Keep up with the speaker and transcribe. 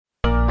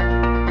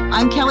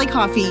I'm Kelly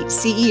Coffey,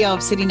 CEO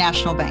of City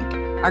National Bank.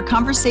 Our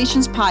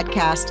Conversations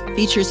podcast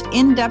features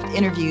in-depth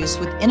interviews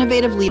with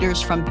innovative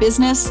leaders from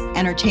business,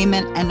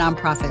 entertainment, and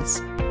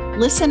nonprofits.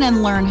 Listen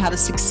and learn how to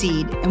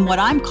succeed in what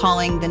I'm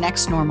calling the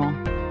next normal.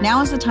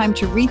 Now is the time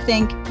to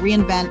rethink,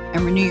 reinvent,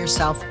 and renew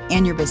yourself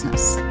and your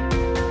business.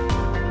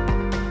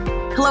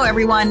 Hello,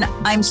 everyone.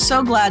 I'm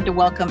so glad to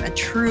welcome a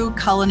true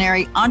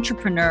culinary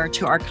entrepreneur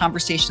to our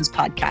Conversations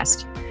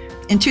podcast.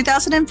 In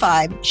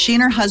 2005, she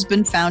and her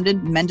husband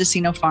founded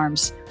Mendocino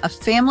Farms, a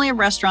family of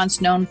restaurants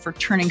known for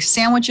turning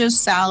sandwiches,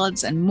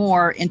 salads, and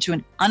more into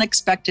an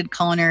unexpected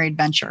culinary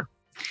adventure.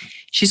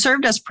 She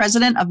served as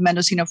president of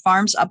Mendocino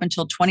Farms up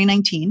until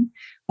 2019,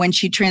 when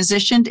she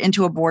transitioned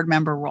into a board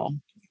member role.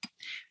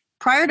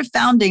 Prior to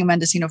founding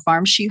Mendocino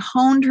Farms, she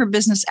honed her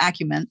business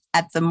acumen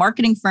at the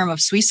marketing firm of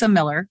Suissa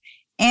Miller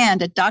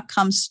and at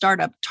 .com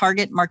startup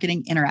Target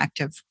Marketing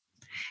Interactive.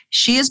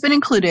 She has been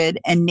included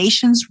in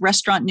Nation's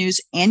Restaurant News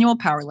annual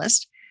Power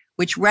List,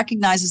 which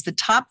recognizes the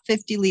top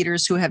 50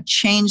 leaders who have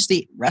changed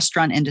the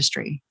restaurant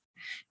industry.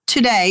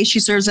 Today, she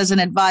serves as an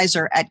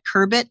advisor at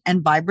Curbit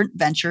and Vibrant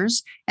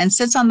Ventures and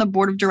sits on the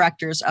board of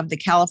directors of the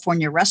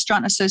California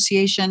Restaurant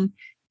Association,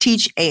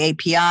 Teach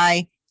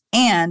AAPI,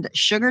 and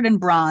Sugared and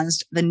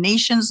Bronzed, the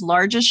nation's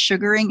largest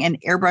sugaring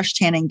and airbrush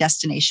tanning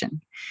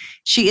destination.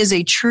 She is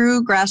a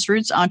true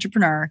grassroots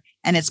entrepreneur,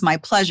 and it's my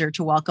pleasure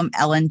to welcome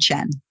Ellen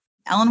Chen.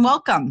 Ellen,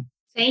 welcome.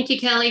 Thank you,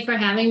 Kelly, for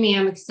having me.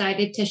 I'm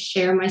excited to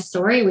share my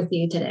story with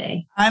you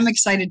today. I'm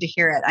excited to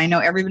hear it. I know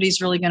everybody's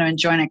really going to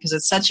enjoy it because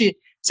it's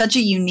such a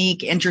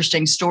unique,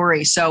 interesting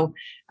story. So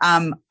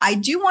I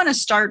do want to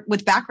start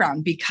with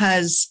background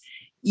because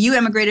you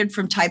immigrated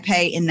from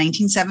Taipei in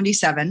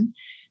 1977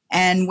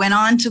 and went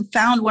on to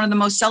found one of the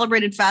most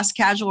celebrated fast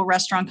casual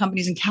restaurant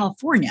companies in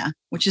California,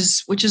 which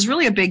is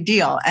really a big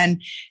deal. And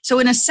so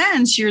in a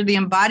sense, you're the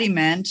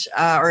embodiment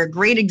or a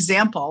great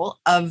example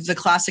of the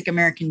classic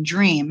American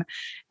dream.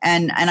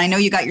 And I know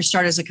you got your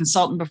start as a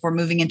consultant before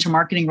moving into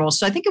marketing roles.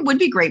 So I think it would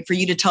be great for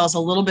you to tell us a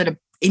little bit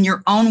in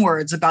your own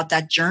words about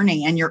that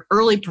journey and your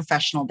early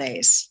professional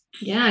days.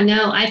 Yeah,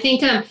 no, I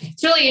think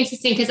it's really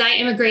interesting because I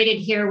immigrated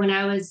here when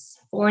I was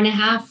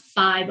 4.5,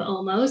 5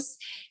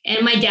 almost.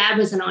 And my dad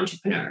was an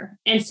entrepreneur.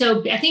 And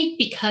so I think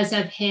because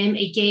of him,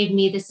 it gave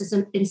me this as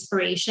an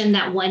inspiration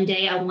that one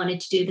day I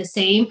wanted to do the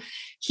same.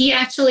 He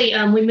actually,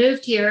 we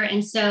moved here.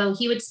 And so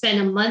he would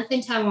spend a month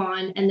in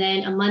Taiwan and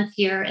then a month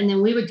here. And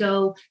then we would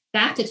go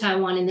back to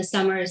Taiwan in the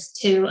summers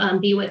to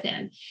be with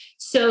him.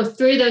 So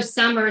through those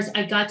summers,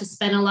 I got to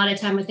spend a lot of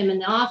time with him in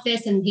the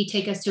office, and he'd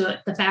take us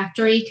to the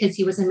factory because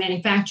he was in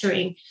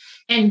manufacturing.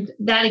 And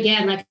that,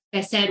 again, like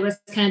I said, was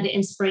kind of the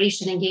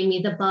inspiration and gave me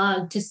the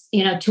bug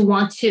to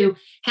want to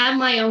have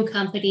my own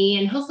company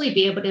and hopefully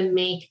be able to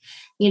make,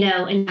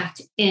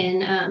 impact in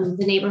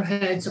the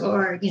neighborhoods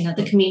or,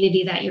 the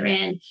community that you're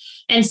in.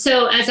 And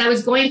so as I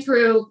was going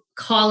through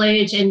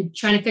college and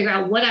trying to figure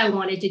out what I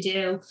wanted to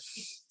do,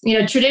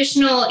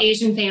 traditional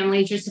Asian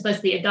families, you're supposed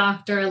to be a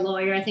doctor, a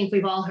lawyer. I think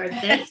we've all heard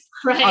this,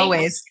 right?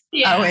 Always.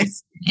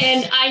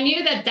 And I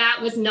knew that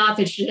was not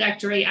the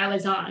trajectory I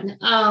was on.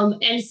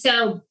 And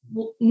so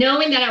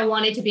knowing that I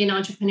wanted to be an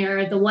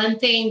entrepreneur, the one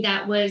thing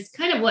that was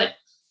kind of what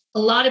a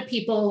lot of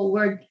people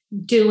were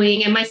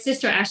doing, and my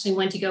sister actually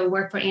went to go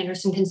work for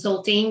Anderson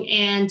Consulting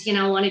and,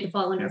 wanted to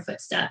follow in her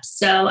footsteps.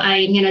 So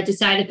I,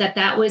 decided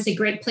that was a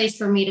great place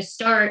for me to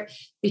start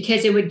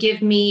because it would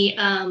give me,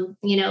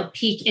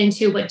 peek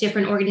into what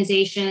different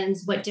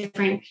organizations, what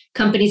different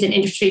companies and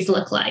industries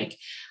look like.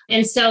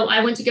 And so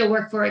I went to go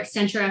work for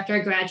Accenture after I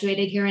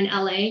graduated here in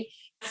LA.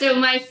 So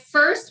my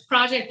first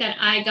project that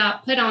I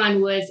got put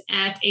on was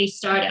at a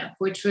startup,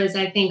 which was,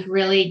 I think,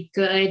 really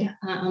good.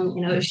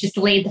 It was just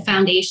laid the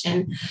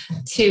foundation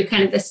to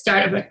kind of the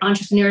start of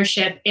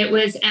entrepreneurship. It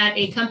was at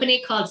a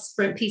company called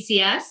Sprint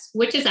PCS,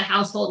 which is a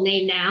household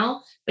name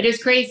now, but it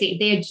was crazy.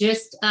 They had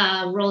just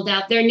rolled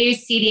out their new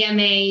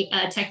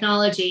CDMA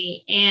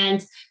technology,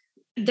 and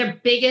their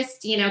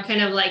biggest,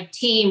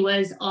 team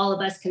was all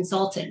of us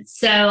consultants.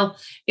 So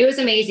it was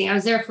amazing. I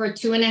was there for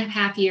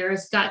 2.5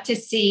 years, got to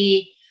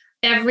see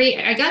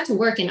I got to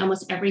work in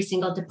almost every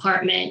single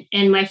department.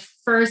 And my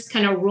first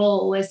kind of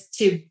role was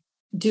to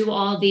do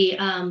all the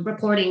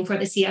reporting for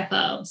the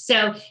CFO.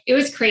 So it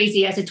was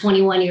crazy as a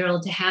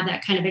 21-year-old to have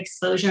that kind of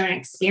exposure and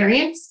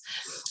experience.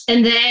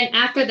 And then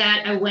after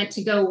that, I went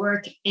to go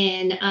work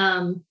in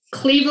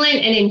Cleveland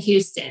and in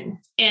Houston.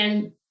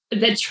 And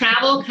the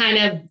travel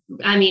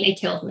it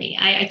killed me.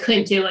 I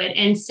couldn't do it.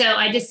 And so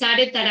I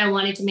decided that I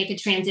wanted to make a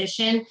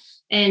transition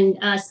and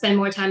spend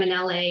more time in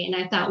LA. And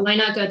I thought, why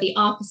not go the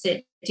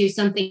opposite? Do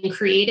something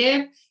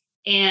creative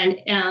and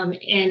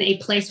in a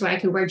place where I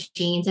could wear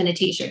jeans and a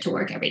t-shirt to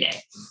work every day.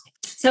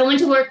 So I went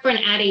to work for an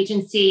ad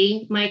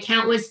agency. My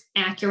account was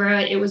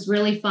accurate. It was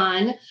really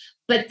fun.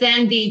 But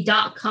then the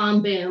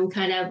 .com boom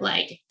kind of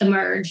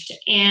emerged.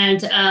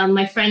 And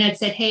my friend had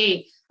said,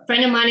 hey, a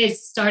friend of mine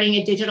is starting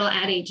a digital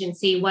ad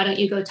agency. Why don't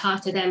you go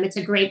talk to them? It's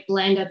a great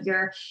blend of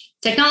your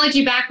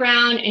technology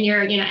background and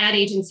your, ad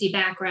agency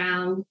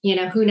background,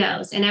 who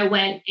knows? And I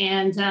went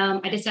and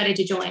I decided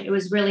to join. It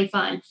was really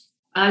fun.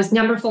 I was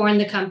number 4 in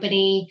the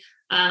company.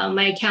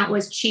 My account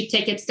was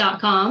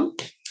cheaptickets.com.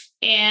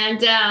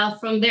 And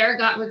from there,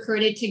 got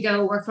recruited to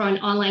go work for an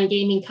online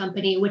gaming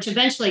company, which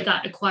eventually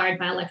got acquired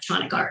by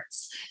Electronic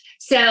Arts.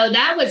 So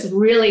that was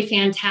really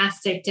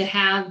fantastic to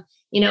have,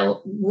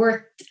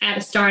 worked at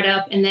a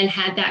startup and then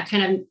had that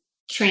kind of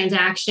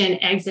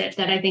transaction exit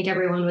that I think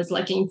everyone was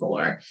looking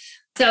for.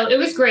 So it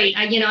was great.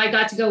 I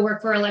got to go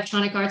work for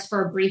Electronic Arts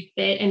for a brief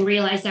bit and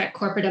realized that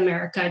corporate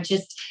America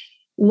just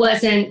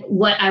wasn't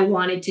what I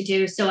wanted to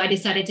do. So I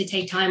decided to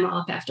take time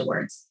off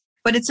afterwards.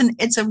 But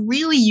it's a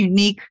really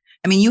unique,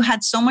 you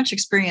had so much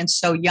experience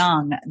so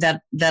young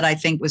that I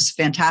think was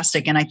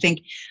fantastic. And I think,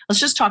 let's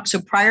just talk. So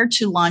prior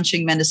to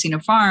launching Mendocino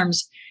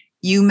Farms,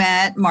 you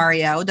met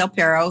Mario Del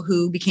Piero,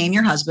 who became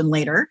your husband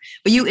later,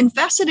 but you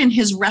invested in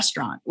his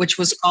restaurant, which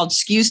was called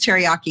Skew's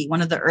Teriyaki,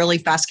 one of the early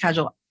fast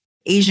casual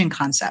Asian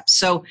concepts.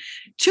 So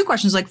 2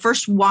 questions, like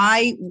first,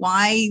 why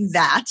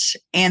that?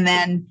 And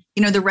then,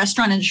 the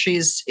restaurant industry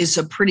is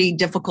a pretty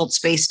difficult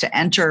space to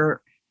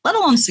enter, let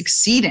alone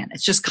succeed in.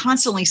 It's just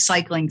constantly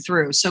cycling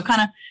through. So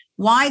kind of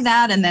why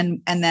that? And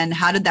then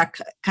how did that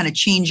kind of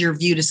change your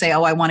view to say,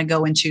 oh, I want to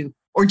go into,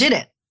 or did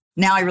it?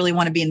 Now I really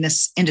want to be in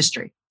this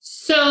industry.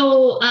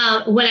 So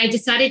when I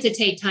decided to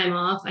take time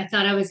off, I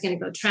thought I was going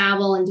to go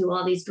travel and do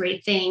all these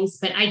great things,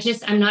 but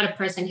I'm not a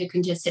person who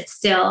can just sit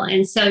still.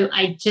 And so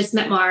I just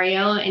met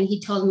Mario and he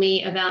told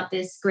me about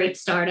this great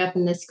startup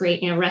and this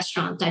great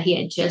restaurant that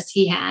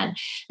he had.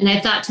 And I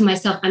thought to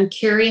myself, I'm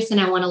curious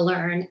and I want to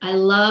learn. I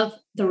love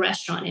the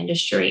restaurant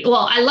industry.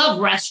 Well, I love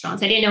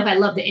restaurants. I didn't know if I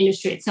loved the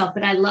industry itself,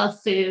 but I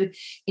love food,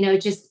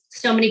 just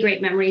so many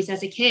great memories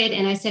as a kid.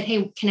 And I said,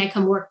 hey, can I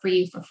come work for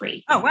you for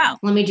free? Oh, wow.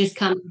 Let me just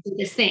come do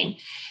this thing.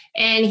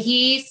 And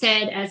he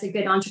said, as a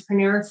good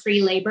entrepreneur,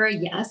 free labor.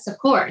 Yes, of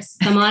course.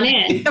 Come on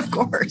in. Of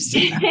course.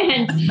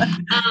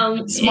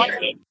 And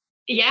smart.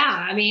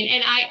 Yeah.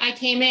 And I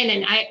came in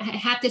and I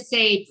have to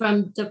say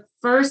from the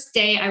first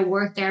day I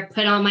worked there, I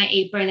put on my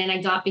apron and I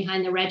got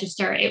behind the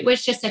register. It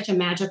was just such a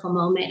magical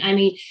moment.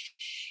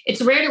 It's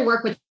rare to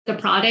work with the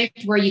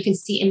product where you can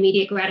see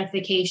immediate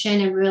gratification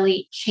and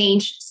really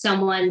change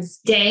someone's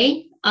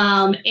day.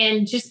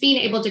 And just being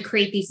able to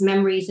create these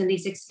memories and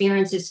these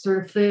experiences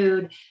through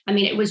food.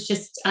 It was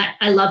just,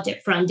 I loved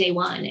it from day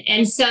one.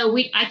 And so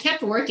I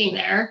kept working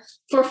there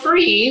for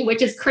free,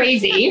 which is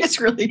crazy. It's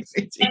really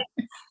crazy.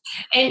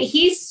 And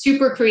he's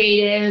super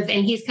creative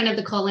and he's kind of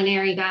the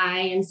culinary guy.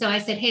 And so I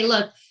said, hey,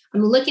 look,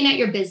 I'm looking at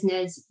your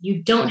business.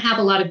 You don't have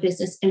a lot of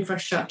business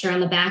infrastructure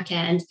on the back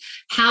end.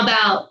 How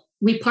about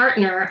we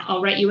partner?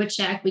 I'll write you a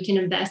check. We can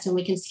invest and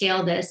we can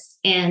scale this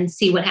and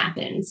see what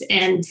happens.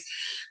 And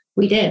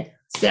we did.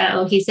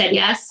 So he said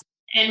yes.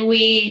 And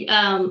we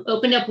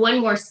opened up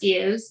one more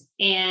Skew's.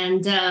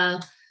 And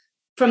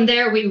from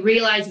there, we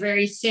realized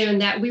very soon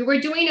that we were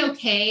doing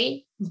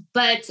okay.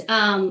 But,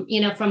 from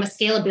a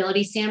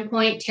scalability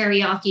standpoint,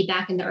 teriyaki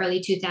back in the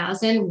early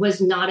 2000s was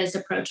not as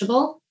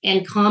approachable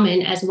and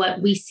common as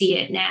what we see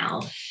it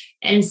now.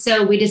 And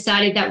so we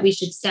decided that we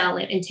should sell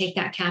it and take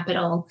that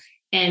capital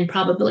and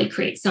probably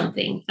create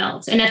something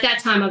else. And at that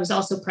time, I was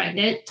also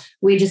pregnant.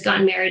 We just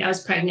gotten married. I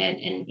was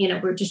pregnant and,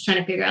 we're just trying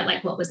to figure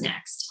out what was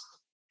next.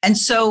 And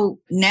so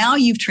now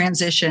you've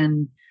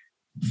transitioned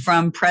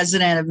from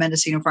president of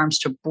Mendocino Farms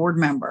to board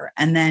member.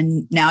 And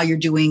then now you're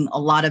doing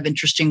a lot of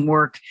interesting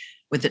work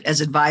with it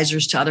as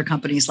advisors to other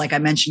companies, like I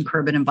mentioned,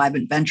 Kerbin and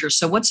Vibant Ventures.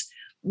 So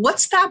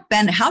what's that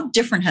been? How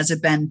different has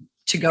it been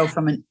to go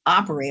from an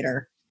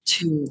operator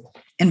to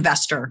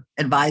investor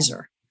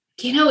advisor?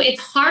 It's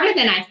harder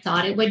than I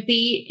thought it would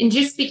be. And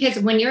just because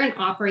when you're an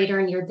operator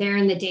and you're there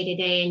in the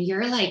day-to-day and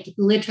you're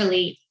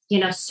literally,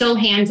 so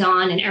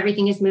hands-on and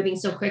everything is moving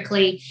so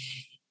quickly,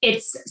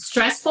 it's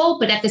stressful,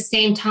 but at the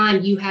same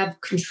time, you have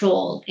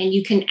control and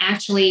you can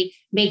actually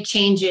make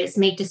changes,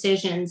 make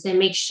decisions and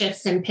make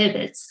shifts and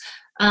pivots.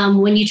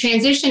 When you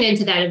transition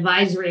into that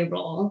advisory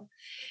role,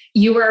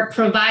 you are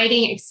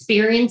providing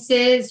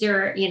experiences,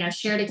 your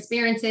shared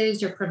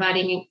experiences, you're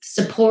providing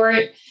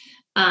support,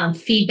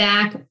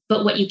 feedback.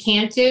 But what you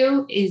can't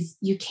do is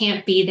you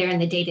can't be there in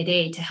the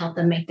day-to-day to help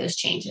them make those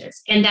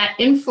changes. And that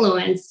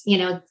influence,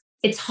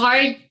 it's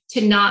hard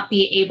to not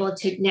be able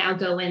to now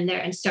go in there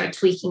and start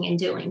tweaking and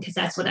doing, because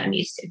that's what I'm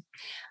used to.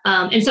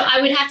 And so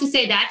I would have to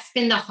say that's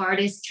been the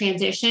hardest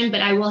transition,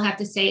 but I will have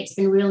to say it's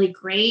been really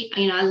great.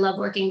 I love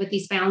working with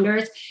these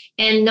founders,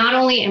 and not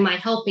only am I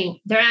helping,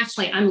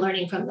 I'm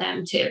learning from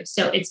them too.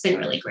 So it's been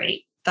really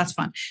great. That's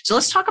fun. So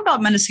let's talk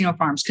about Mendocino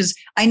Farms, because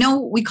I know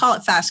we call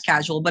it fast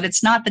casual, but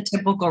it's not the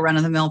typical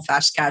run-of-the-mill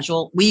fast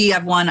casual. We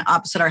have one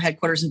opposite our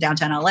headquarters in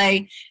downtown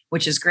LA,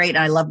 which is great.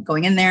 I love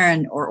going in there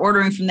or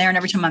ordering from there. And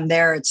every time I'm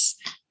there, it's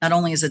not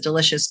only is it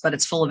delicious, but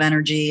it's full of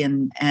energy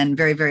and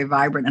very, very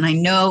vibrant. And I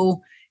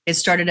know it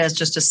started as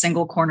just a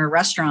single corner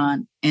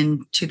restaurant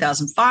in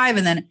 2005,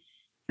 and then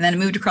it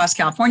moved across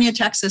California,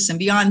 Texas, and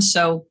beyond.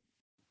 So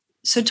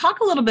talk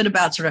a little bit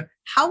about sort of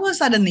how was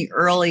that in the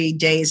early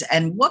days,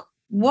 and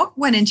what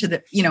went into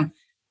the,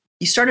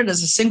 you started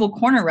as a single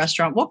corner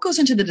restaurant. What goes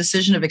into the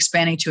decision of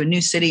expanding to a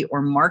new city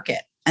or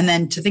market? And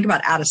then to think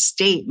about out of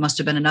state must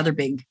have been another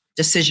big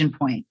decision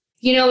point.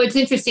 It's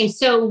interesting.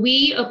 So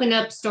we opened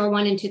up store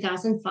one in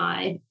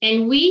 2005,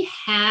 and we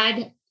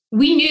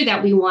knew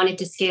that we wanted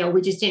to scale.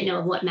 We just didn't know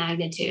of what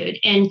magnitude.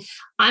 And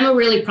I'm a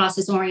really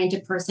process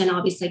oriented person,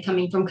 obviously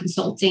coming from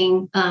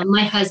consulting.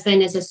 My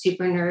husband is a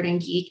super nerd and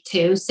geek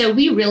too. So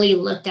we really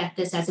looked at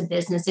this as a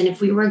business. And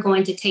if we were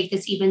going to take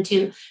this even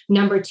to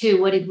number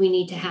two, what did we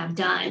need to have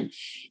done?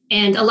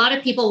 And a lot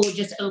of people will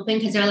just open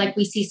because they're like,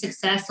 we see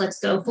success, let's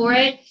go for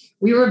it.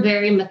 We were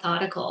very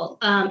methodical.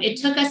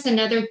 It took us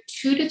another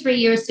 2 to 3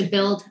 years to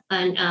build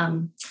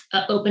and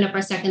open up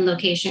our second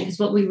location, because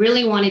what we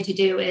really wanted to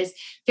do is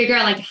figure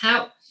out like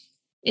how,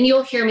 and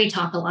you'll hear me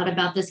talk a lot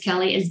about this,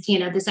 Kelly, is,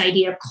 this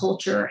idea of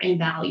culture and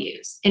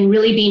values and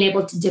really being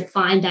able to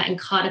define that and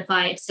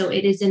codify it so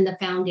it is in the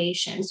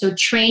foundation. So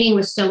training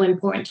was so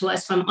important to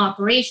us, from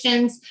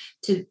operations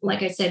to,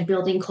 like I said,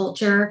 building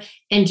culture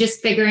and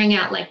just figuring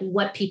out like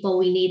what people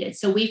we needed.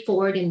 So we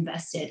forward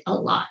invested a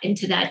lot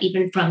into that,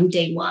 even from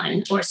day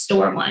one or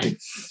store one.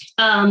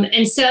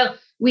 And so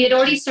we had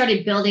already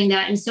started building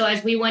that. And so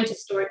as we went to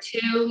store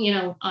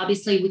two,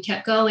 obviously we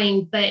kept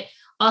going, but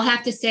I'll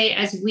have to say,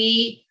 as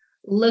we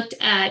looked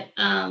at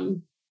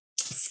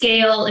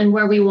scale and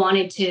where we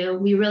wanted to,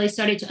 we really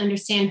started to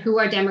understand who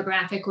our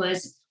demographic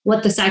was,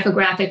 what the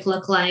psychographic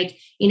looked like,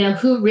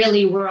 who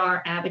really were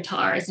our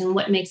avatars and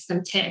what makes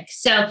them tick.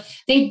 So I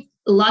think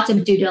lots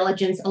of due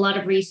diligence, a lot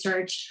of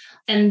research.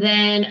 And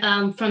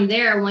then from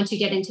there, once you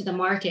get into the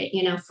market,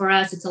 for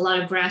us, it's a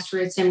lot of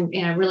grassroots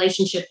and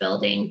relationship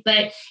building.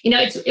 But,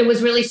 it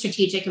was really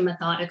strategic and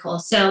methodical.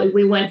 So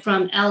we went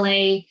from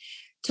LA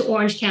to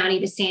Orange County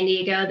to San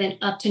Diego, then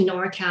up to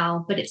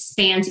NorCal, but it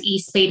spans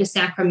East Bay to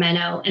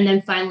Sacramento, and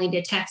then finally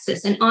to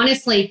Texas. And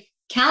honestly,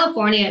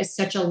 California is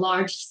such a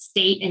large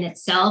state in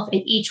itself,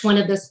 and each one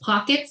of those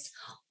pockets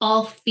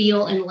all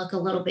feel and look a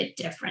little bit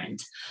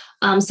different.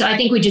 So I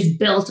think we just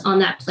built on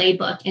that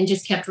playbook and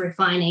just kept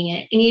refining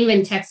it. And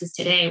even Texas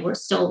today, we're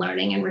still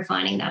learning and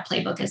refining that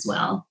playbook as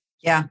well.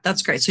 Yeah,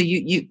 that's great. So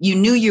you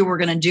knew you were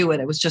going to do it.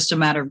 It was just a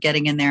matter of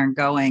getting in there and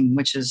going,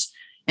 which is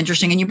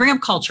interesting. And you bring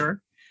up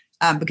culture.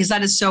 Because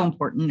that is so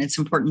important. It's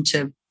important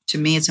to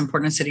me. It's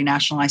important to City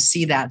National. I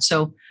see that.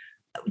 So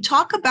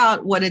talk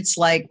about what it's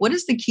like. What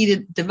is the key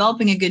to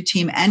developing a good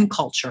team and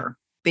culture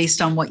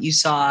based on what you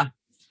saw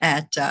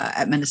at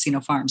Mendocino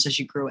Farms as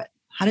you grew it?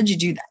 How did you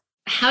do that?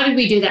 How did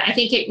we do that? I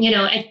think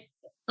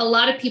a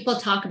lot of people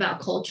talk about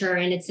culture,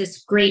 and it's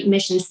this great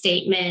mission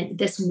statement,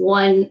 this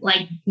one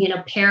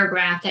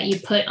paragraph that you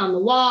put on the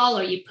wall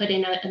or you put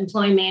in an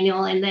employee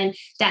manual, and then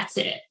that's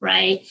it,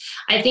 right?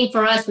 I think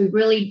for us, we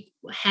really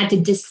had to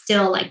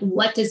distill,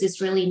 what does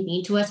this really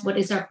mean to us? What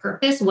is our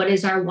purpose? What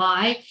is our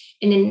why?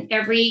 And in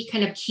every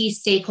kind of key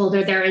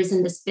stakeholder there is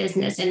in this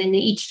business, and in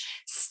each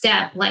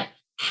step,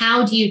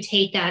 how do you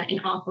take that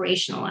and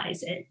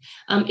operationalize it?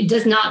 It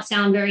does not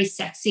sound very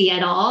sexy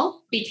at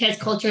all, because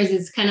culture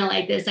is kind of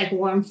like this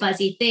warm,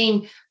 fuzzy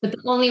thing. But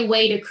the only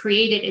way to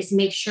create it is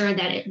make sure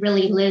that it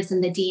really lives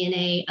in the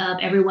DNA of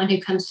everyone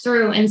who comes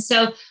through. And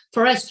so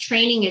for us,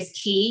 training is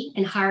key,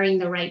 and hiring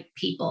the right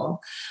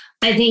people.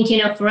 I think,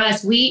 for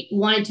us, we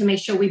wanted to make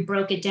sure we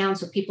broke it down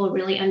so people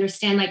really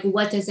understand,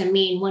 what does it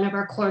mean? One of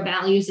our core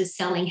values is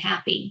selling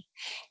happy,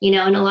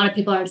 and a lot of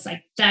people are just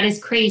like, that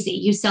is crazy.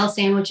 You sell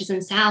sandwiches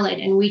and salad,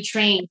 and we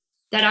train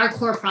that our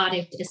core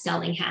product is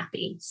selling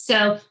happy.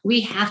 So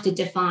we have to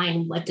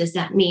define, what does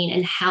that mean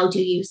and how do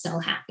you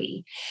sell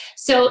happy?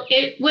 So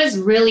it was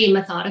really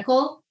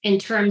methodical in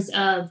terms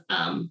of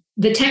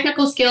the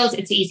technical skills.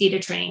 It's easy to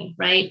train,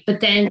 right?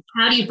 But then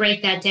how do you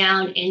break that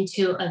down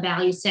into a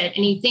value set?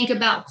 And you think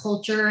about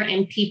culture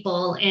and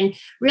people, and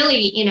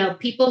really,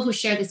 people who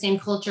share the same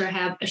culture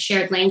have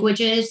shared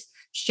languages,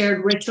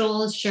 shared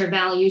rituals, shared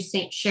values,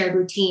 shared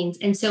routines.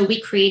 And so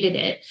we created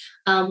it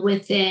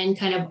within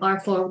kind of our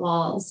four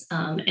walls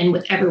and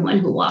with everyone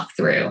who walked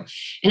through.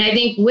 And I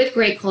think with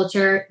great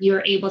culture,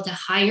 you're able to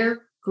hire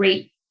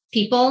great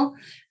people,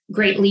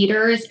 great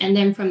leaders. And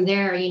then from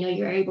there,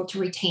 you're able to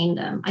retain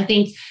them. I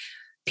think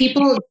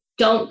people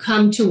don't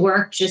come to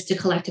work just to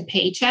collect a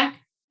paycheck.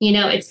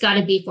 It's got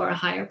to be for a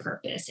higher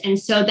purpose. And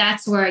so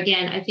that's where,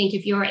 again, I think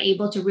if you're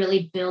able to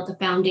really build the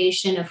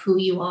foundation of who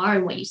you are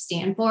and what you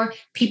stand for,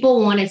 people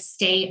want to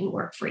stay and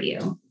work for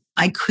you.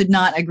 I could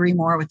not agree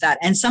more with that.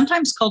 And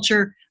sometimes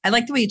culture, I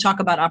like the way you talk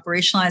about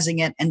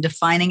operationalizing it and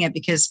defining it,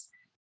 because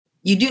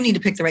you do need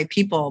to pick the right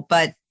people,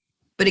 but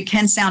it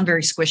can sound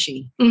very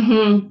squishy.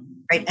 Mm-hmm.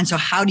 Right. And so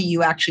how do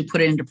you actually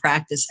put it into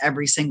practice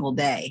every single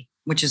day,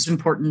 which is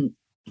important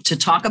to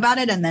talk about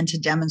it and then to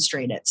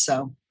demonstrate it.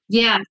 So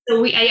yeah, so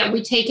we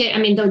take it. I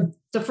mean,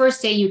 the first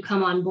day you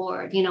come on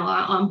board,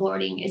 our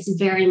onboarding is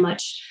very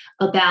much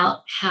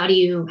about how do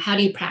you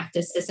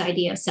practice this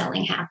idea of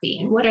selling happy,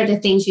 and what are the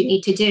things you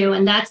need to do,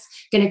 and that's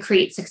going to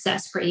create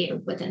success for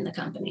you within the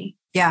company.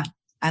 Yeah,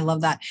 I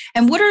love that.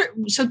 And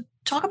so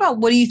talk about,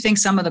 what do you think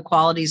some of the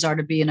qualities are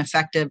to be an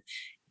effective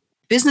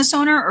business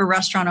owner or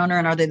restaurant owner,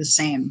 and are they the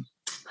same?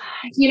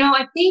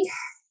 I think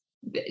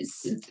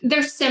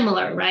they're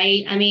similar,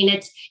 right? I mean,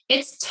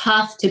 it's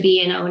tough to be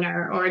an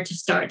owner or to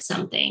start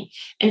something.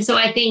 And so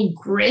I think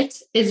grit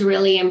is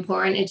really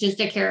important. It's just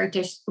a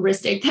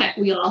characteristic that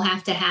we all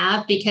have to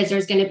have, because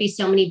there's going to be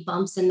so many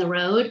bumps in the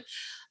road.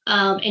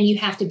 And you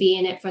have to be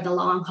in it for the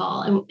long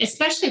haul. And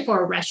especially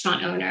for a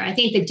restaurant owner, I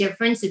think the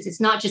difference is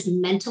it's not just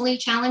mentally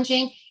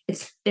challenging,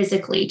 it's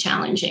physically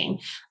challenging.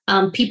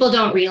 People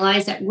don't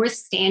realize that we're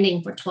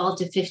standing for 12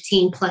 to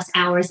 15 plus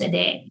hours a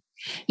day.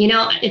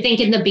 I think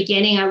in the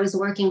beginning, I was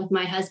working with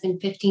my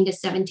husband 15 to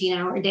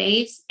 17-hour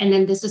days. And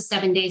then this was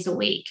 7 days a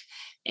week.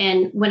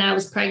 And when I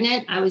was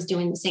pregnant, I was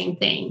doing the same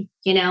thing,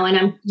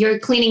 and you're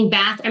cleaning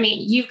bath. I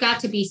mean, you've got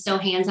to be so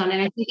hands-on.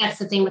 And I think that's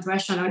the thing with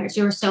restaurant owners.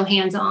 You're so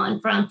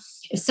hands-on. From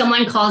if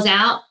someone calls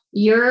out,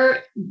 you're,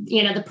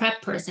 the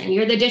prep person,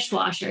 you're the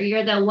dishwasher,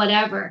 you're the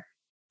whatever.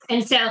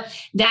 And so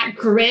that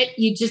grit,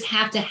 you just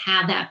have to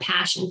have that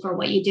passion for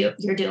what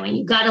you're doing.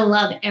 You got to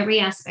love every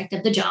aspect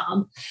of the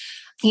job.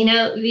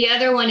 The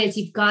other one is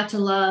you've got to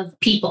love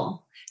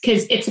people,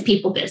 because it's a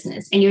people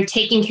business, and you're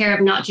taking care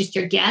of not just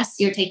your guests,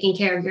 you're taking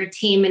care of your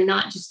team, and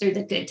not just through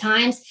the good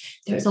times.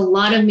 There's a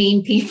lot of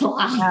mean people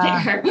out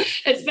there,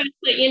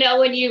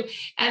 especially,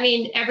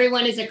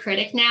 everyone is a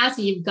critic now.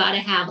 So you've got to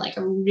have like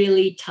a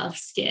really tough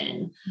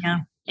skin. Yeah.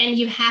 And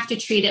you have to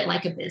treat it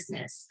like a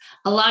business.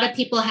 A lot of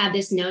people have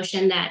this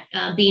notion that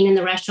being in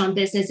the restaurant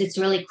business, it's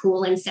really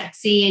cool and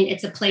sexy. And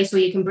it's a place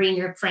where you can bring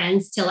your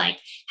friends to like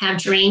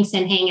have drinks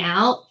and hang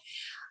out.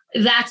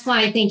 That's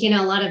why I think,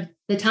 a lot of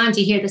the times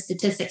you hear the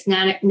statistics,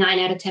 9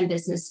 out of 10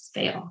 businesses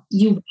fail.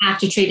 You have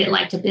to treat it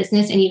like a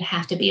business, and you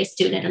have to be a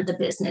student of the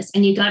business,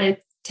 and you got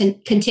to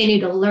continue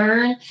to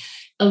learn,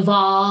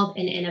 evolve,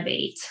 and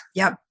innovate.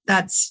 Yep.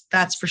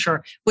 That's for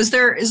sure. Are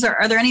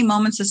there any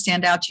moments that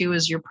stand out to you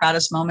as your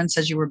proudest moments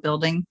as you were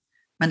building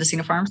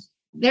Mendocino Farms?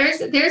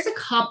 There's a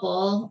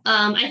couple.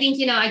 I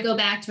think, I go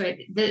back to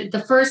it.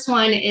 The first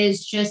one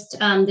is just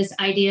this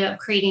idea of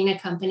creating a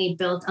company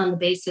built on the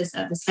basis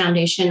of this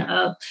foundation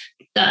of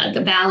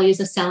the values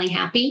of selling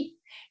happy,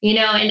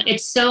 and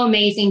it's so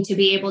amazing to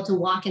be able to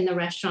walk in the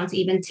restaurants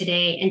even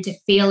today and to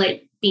feel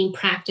it being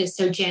practiced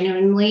so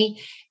genuinely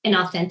and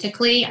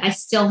authentically. I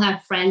still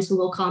have friends who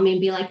will call me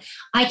and be like,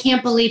 I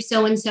can't believe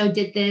so-and-so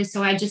did this,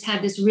 or I just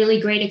had this really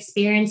great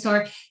experience,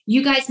 or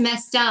you guys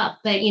messed up,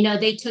 but,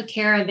 they took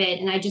care of it.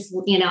 And I just,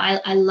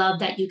 I love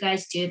that you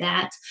guys do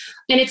that.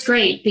 And it's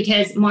great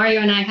because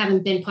Mario and I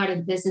haven't been part of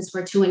the business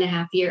for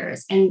 2.5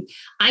 years. And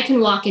I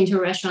can walk into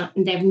a restaurant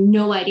and they have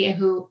no idea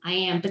who I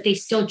am, but they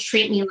still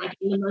treat me like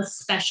I'm the most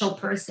special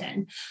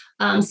person.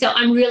 So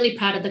I'm really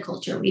proud of the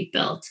culture we've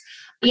built.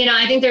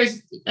 I think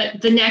there's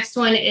the next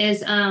one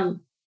is,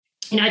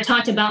 I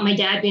talked about my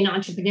dad being an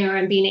entrepreneur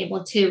and being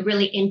able to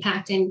really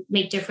impact and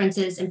make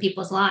differences in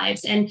people's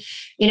lives. And,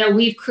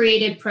 we've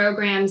created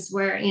programs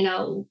where,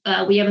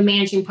 we have a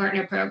managing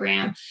partner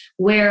program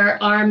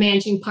where our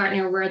managing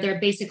partner, where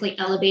they're basically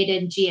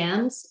elevated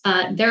GMs,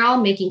 they're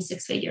all making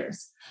 6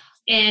 figures.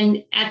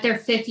 And at their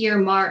 5th year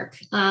mark,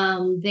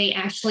 they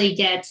actually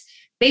get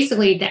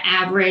basically the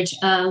average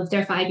of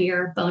their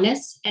 5-year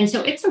bonus. And so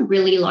it's a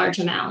really large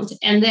amount.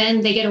 And then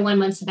they get a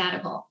 1-month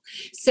sabbatical.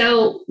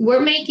 So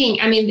we're making,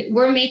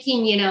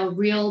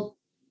 real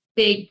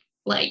big,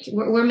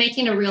 we're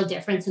making a real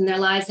difference in their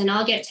lives. And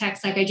I'll get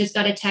texts, I just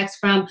got a text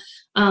from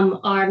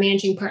our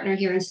managing partner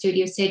here in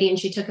Studio City, and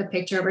she took a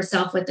picture of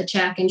herself with the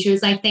check. And she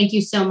was like, thank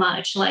you so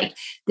much.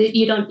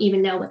 You don't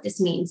even know what this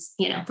means,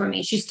 for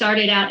me. She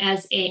started out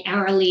as a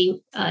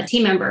hourly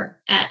team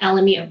member at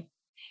LMU.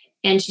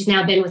 And she's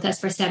now been with us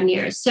for 7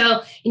 years.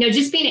 So,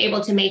 just being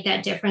able to make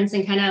that difference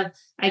and kind of,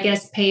 I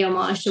guess, pay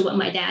homage to what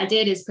my dad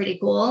did is pretty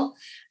cool.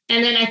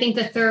 And then I think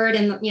the third,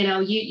 and,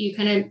 you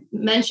kind of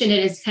mentioned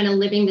it, is kind of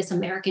living this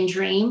American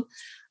dream.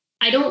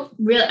 I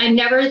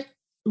never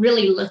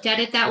really looked at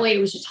it that way. It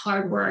was just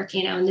hard work,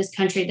 in this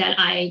country that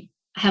I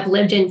have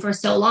lived in for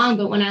so long.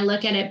 But when I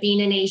look at it,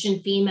 being an Asian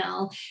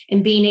female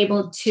and being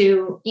able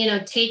to,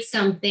 take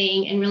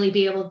something and really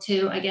be able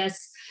to, I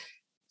guess,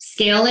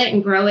 scale it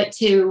and grow it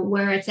to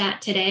where it's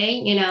at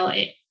today.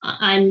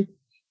 I'm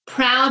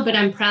proud, but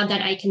I'm proud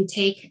that I can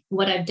take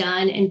what I've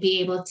done and be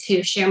able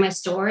to share my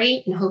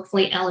story and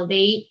hopefully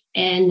elevate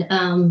and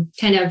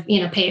kind of,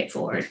 pay it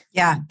forward.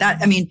 Yeah,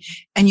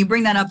 and you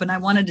bring that up, and I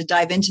wanted to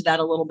dive into that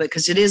a little bit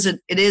because it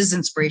is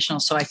inspirational.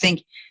 So I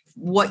think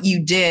what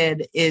you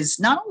did is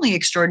not only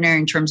extraordinary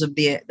in terms of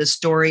the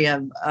story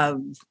of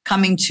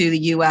coming to the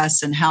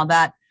U.S. and how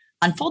that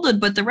unfolded,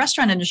 but the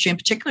restaurant industry in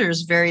particular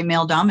is very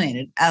male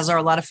dominated, as are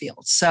a lot of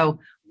fields. So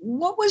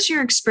what was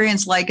your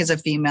experience like as a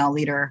female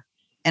leader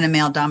in a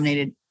male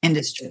dominated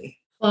industry?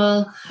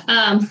 Well,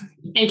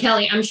 and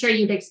Kelly, I'm sure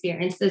you've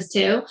experienced this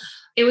too.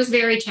 It was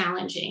very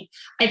challenging.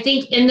 I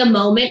think in the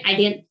moment, I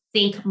didn't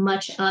think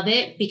much of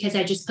it because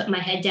I just put my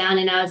head down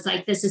and I was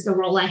like, this is the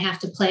role I have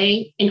to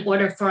play in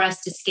order for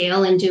us to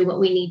scale and do what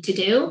we need to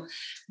do.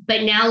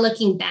 But now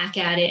looking back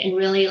at it and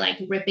really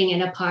ripping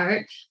it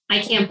apart, I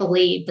can't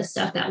believe the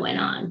stuff that went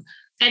on.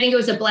 I think it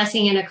was a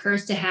blessing and a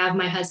curse to have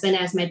my husband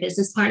as my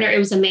business partner. It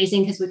was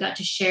amazing because we got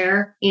to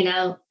share,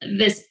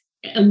 this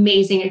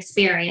amazing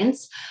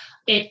experience.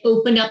 it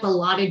opened up a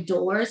lot of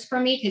doors for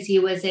me because he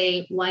was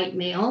a white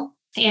male.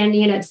 And,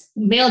 it's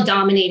male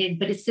dominated,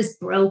 but it's this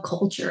bro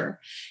culture.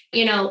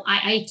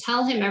 I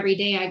tell him every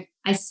day,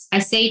 I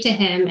say to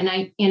him, and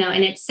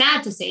and it's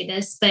sad to say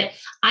this, but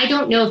I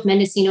don't know if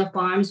Mendocino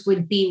Farms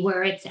would be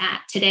where it's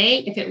at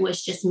today if it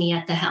was just me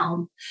at the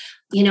helm.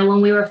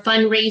 When we were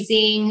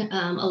fundraising,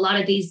 a lot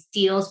of these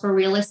deals for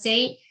real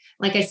estate,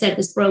 like I said,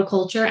 this bro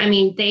culture,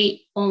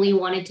 they only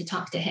wanted to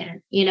talk to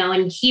him,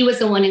 and he was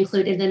the one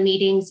included in the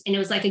meetings. And it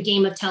was like a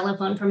game of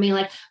telephone for me,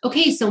 like,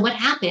 okay, so what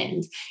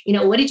happened?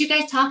 What did you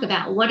guys talk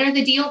about? What are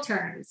the deal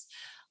terms?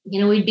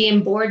 We'd be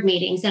in board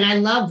meetings, and I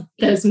loved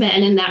those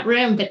men in that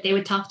room, but they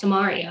would talk to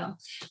Mario.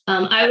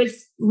 I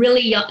was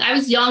really young. I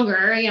was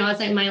younger, I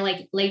was in my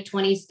late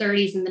 20s,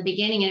 30s in the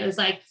beginning. And it was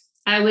like,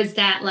 I was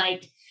that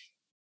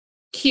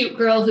cute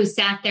girl who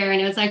sat there, and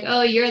it was like,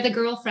 oh, you're the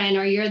girlfriend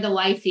or you're the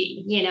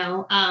wifey,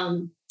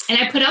 and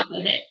I put up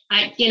with it.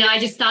 I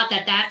just thought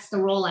that that's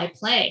the role I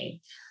played.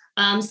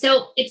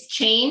 So it's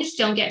changed,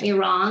 don't get me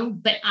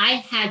wrong, but I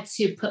had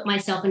to put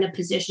myself in a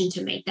position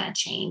to make that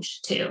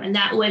change too. And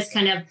that was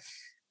kind of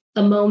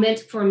a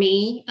moment for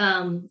me.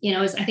 I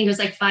think it was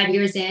like 5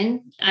 years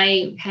in,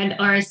 I had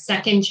our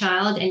second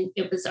child, and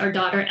it was our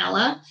daughter,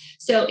 Ella.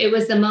 So it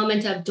was the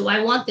moment of, do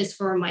I want this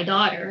for my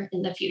daughter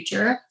in the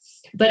future?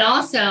 But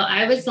also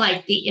I was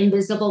like the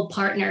invisible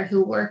partner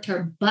who worked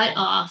her butt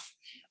off,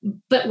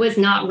 but was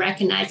not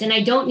recognized. And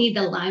I don't need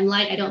the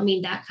limelight. I don't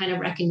mean that kind of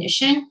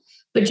recognition,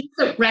 but just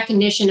the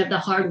recognition of the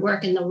hard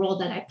work and the role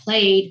that I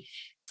played.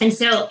 And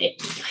so it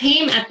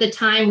came at the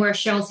time where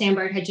Sheryl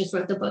Sandberg had just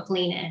wrote the book,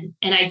 Lean In,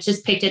 and I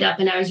just picked it up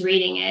and I was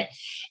reading it.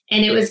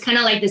 And it was kind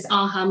of like this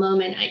aha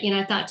moment.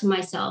 I thought to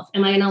myself,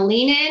 am I going to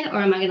lean in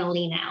or am I going to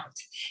lean out?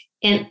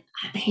 And,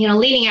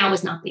 leaning out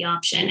was not the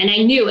option. And I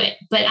knew it,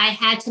 but I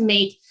had to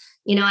make,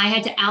 I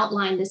had to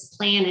outline this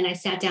plan. And I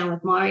sat down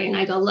with Mario and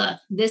I go, look,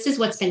 this is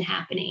what's been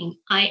happening.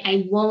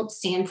 I won't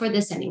stand for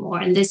this anymore.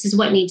 And this is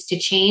what needs to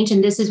change.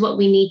 And this is what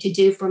we need to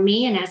do for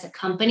me and as a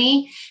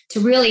company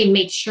to really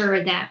make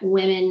sure that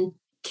women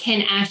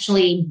can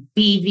actually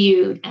be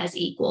viewed as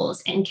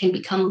equals and can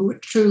become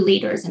true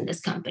leaders in this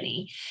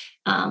company.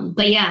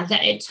 But yeah,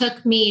 it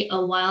took me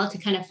a while to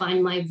kind of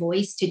find my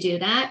voice to do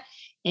that.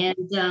 And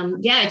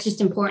it's just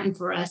important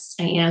for us,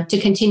 to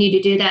continue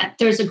to do that.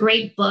 There's a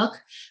great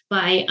book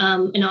by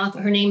an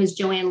author. Her name is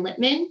Joanne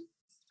Littman.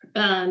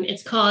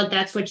 It's called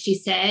That's What She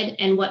Said,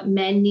 and What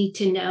Men Need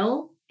to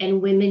Know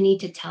and Women Need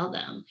to Tell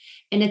Them.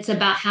 And it's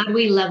about how do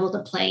we level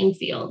the playing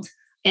field.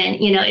 And,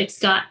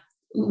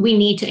 we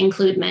need to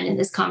include men in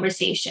this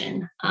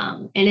conversation.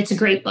 And it's a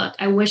great book.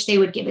 I wish they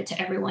would give it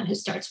to everyone who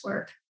starts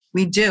work.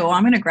 We do.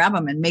 I'm going to grab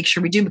them and make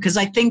sure we do, because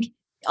I think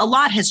a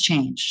lot has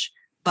changed.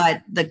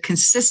 But the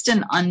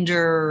consistent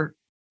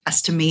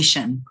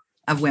underestimation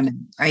of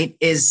women, right,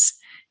 is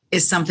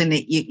something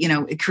that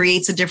it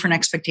creates a different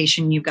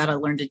expectation. You've got to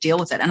learn to deal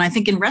with it. And I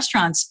think in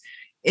restaurants,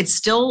 it's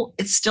still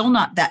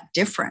not that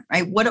different,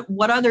 right?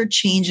 What other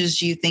changes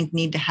do you think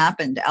need to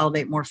happen to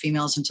elevate more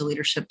females into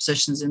leadership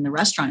positions in the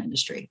restaurant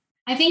industry?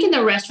 I think in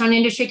the restaurant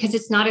industry, because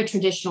it's not a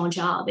traditional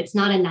job, it's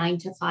not a 9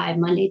 to 5,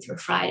 Monday through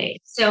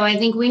Friday. So I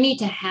think we need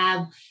to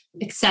have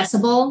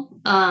accessible,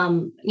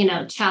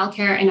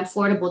 childcare and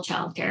affordable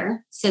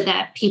childcare so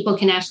that people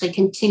can actually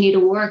continue to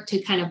work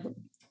to kind of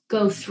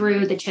go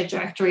through the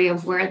trajectory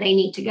of where they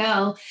need to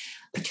go.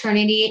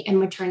 Paternity and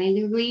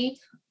maternity leave.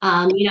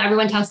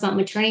 Everyone talks about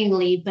maternity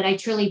leave, but I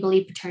truly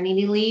believe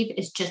paternity leave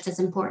is just as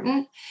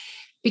important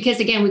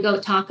because, again, we go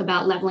talk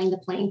about leveling the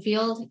playing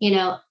field.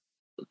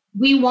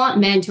 We want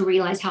men to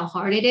realize how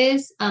hard it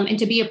is and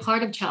to be a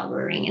part of child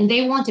rearing, and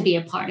they want to be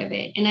a part of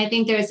it. And I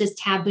think there's this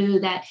taboo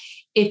that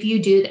if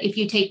you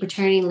take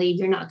paternity leave,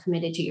 you're not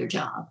committed to your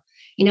job.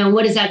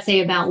 What does that say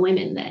about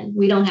women then?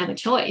 We don't have a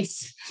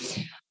choice.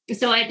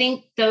 So I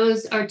think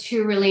those are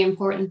two really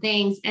important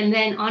things. And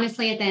then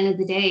honestly, at the end of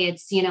the day,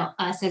 it's,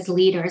 us as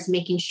leaders,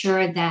 making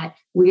sure that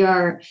we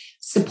are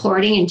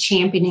supporting and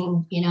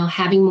championing,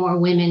 having more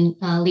women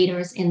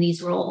leaders in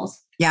these roles.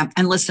 Yeah.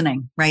 And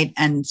listening, right.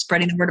 And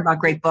spreading the word about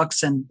great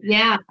books. And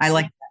yeah, I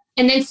like that.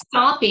 And then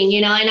stopping,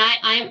 and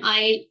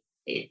I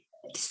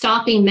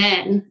stopping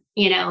men,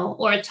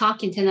 or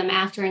talking to them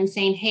after and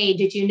saying, hey,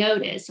 did you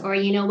notice? Or,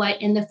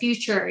 what, in the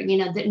future,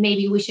 that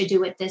maybe we should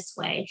do it this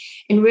way.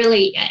 And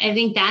really, I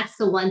think that's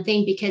the one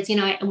thing, because,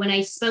 when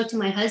I spoke to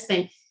my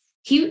husband,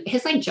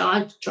 his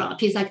jaw dropped.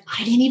 He's like,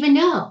 I didn't even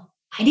know.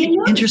 I didn't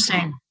know.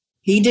 Interesting.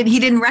 He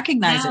didn't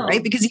recognize it,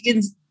 right? Because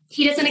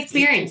he doesn't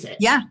experience it.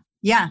 Yeah.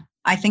 Yeah.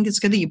 I think it's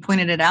good that you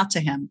pointed it out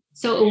to him.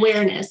 So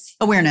awareness.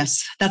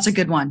 That's a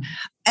good one.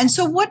 And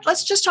so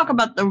let's just talk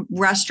about the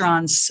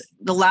restaurants.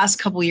 The last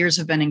couple of years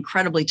have been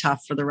incredibly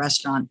tough for the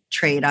restaurant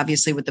trade,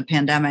 obviously with the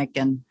pandemic,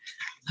 and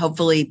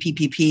hopefully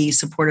PPP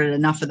supported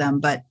enough of them.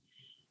 But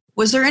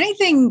was there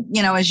anything,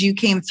 as you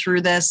came through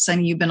this,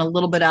 and you've been a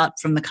little bit out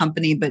from the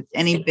company, but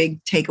any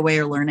big takeaway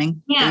or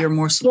learning that you're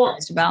more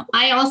surprised about?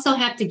 I also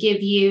have to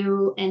give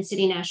you and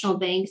City National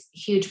Banks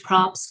huge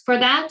props for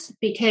that,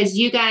 because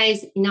you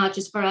guys, not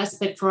just for us,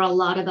 but for a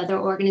lot of other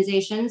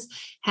organizations,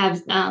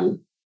 have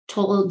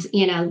told,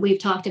 we've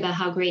talked about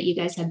how great you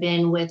guys have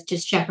been with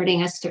just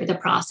shepherding us through the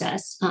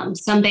process.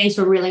 Some banks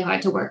were really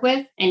hard to work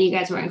with, and you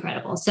guys were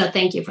incredible. So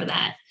thank you for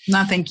that.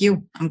 No, thank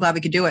you. I'm glad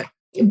we could do it.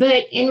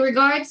 But in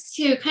regards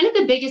to kind of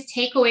the biggest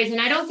takeaways,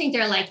 and I don't think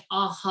they're like,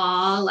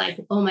 aha, like,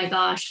 oh my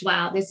gosh,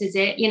 wow, this is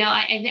it.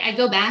 I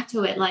go back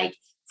to it. Like,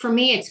 for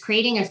me, it's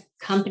creating a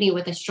company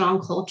with a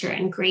strong culture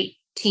and great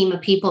team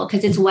of people,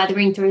 because it's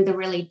weathering through the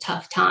really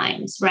tough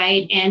times,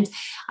 right? And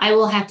I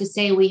will have to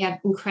say we have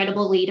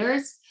incredible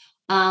leaders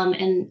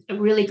and a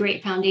really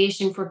great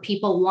foundation for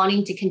people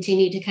wanting to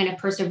continue to kind of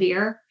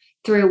persevere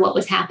through what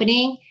was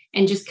happening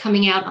and just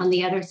coming out on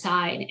the other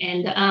side.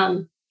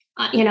 And,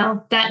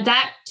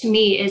 that to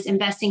me is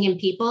investing in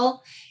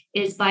people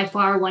is by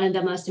far one of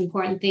the most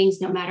important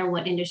things, no matter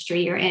what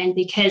industry you're in,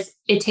 because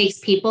it takes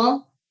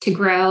people to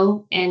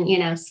grow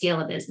and, scale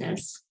a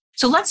business.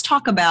 So let's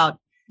talk about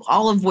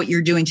all of what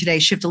you're doing today.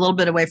 Shift a little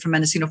bit away from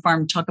Mendocino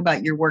Farm, talk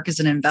about your work as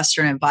an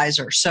investor and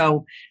advisor.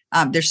 So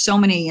there's so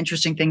many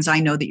interesting things I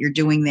know that you're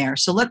doing there.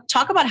 So let's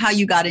talk about how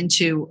you got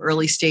into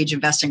early stage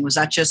investing. Was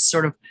that just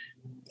sort of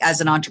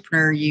as an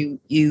entrepreneur,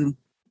 you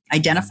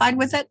identified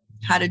with it?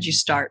 How did you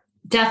start?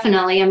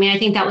 Definitely. I mean, I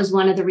think that was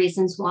one of the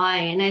reasons why.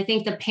 And I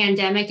think the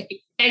pandemic,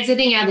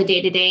 exiting out of the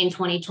day-to-day in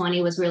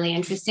 2020 was really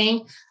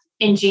interesting.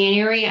 In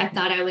January, I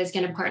thought I was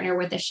going to partner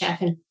with a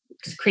chef and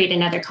create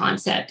another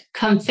concept.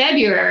 Come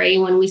February,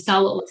 when we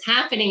saw what was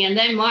happening, and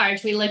then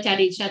March, we looked at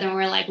each other and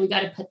we're like, we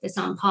got to put this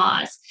on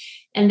pause.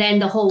 And then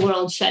the whole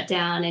world shut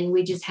down and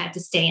we just had to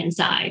stay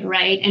inside,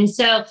 right? And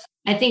so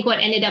I think what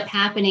ended up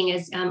happening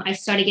is I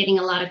started getting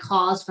a lot of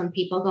calls from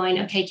people going,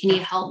 okay, can you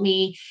help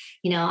me?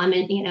 Can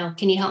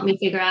you help me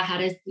figure out how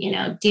to,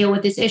 deal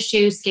with this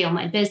issue, scale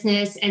my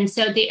business? And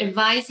so the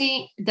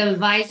advisory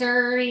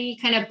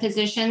kind of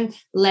position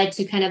led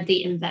to kind of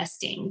the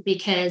investing,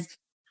 because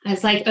I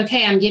was like,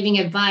 okay, I'm giving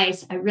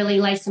advice. I really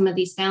like some of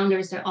these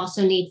founders that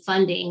also need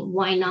funding.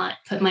 Why not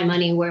put my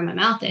money where my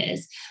mouth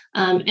is?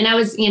 And I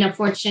was,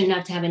 fortunate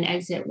enough to have an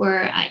exit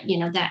where I,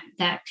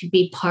 that could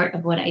be part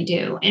of what I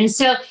do. And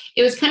so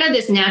it was kind of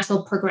this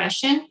natural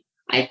progression,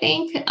 I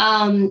think.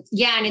 And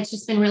it's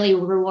just been really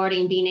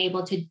rewarding being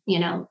able to,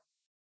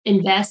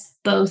 invest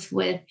both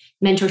with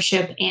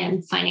mentorship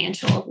and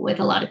financial with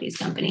a lot of these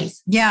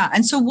companies. Yeah.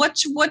 And so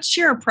what's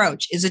your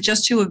approach? Is it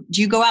just do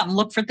you go out and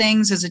look for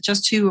things? Is it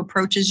just who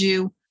approaches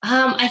you?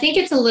 I think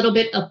it's a little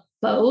bit of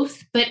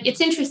both, but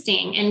it's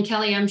interesting. And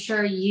Kelly, I'm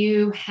sure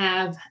you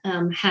have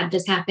had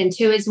this happen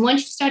too, is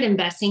once you start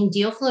investing,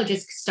 deal flow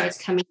just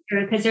starts coming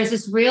through because there's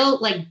this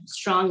real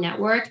strong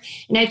network.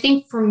 And I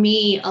think for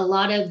me, a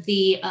lot of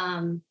the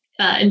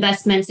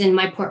investments in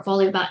my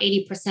portfolio, about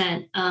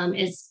 80%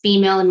 is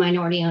female and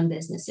minority owned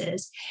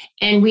businesses.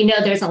 And we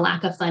know there's a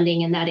lack of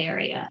funding in that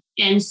area.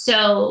 And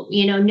so,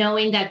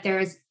 knowing that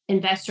there's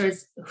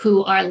investors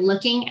who are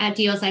looking at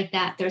deals like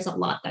that, there's a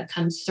lot that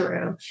comes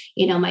through,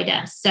 my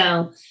desk.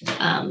 So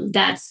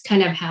that's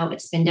kind of how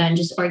it's been done,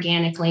 just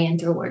organically and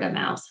through word of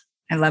mouth.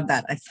 I love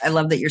that. I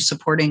love that you're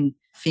supporting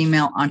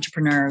female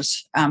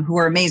entrepreneurs who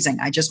are amazing.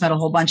 I just met a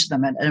whole bunch of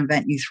them at an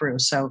event you threw.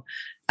 So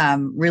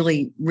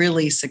really,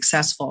 really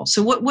successful.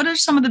 So what are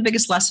some of the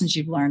biggest lessons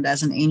you've learned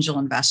as an angel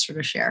investor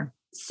to share?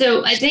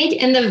 So I think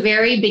in the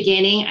very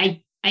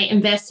beginning, I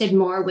invested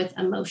more with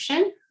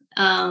emotion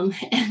and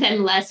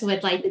then less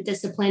with the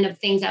discipline of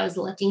things I was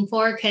looking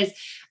for. Because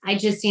I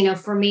just,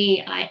 for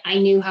me, I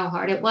knew how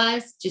hard it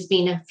was just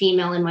being a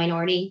female and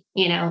minority,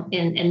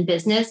 in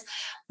business.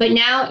 But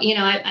now,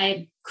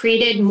 I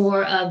created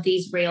more of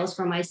these rails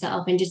for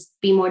myself and just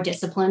be more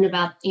disciplined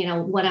about,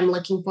 what I'm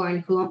looking for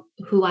and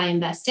who I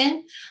invest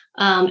in.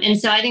 And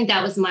so I think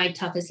that was my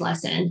toughest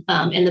lesson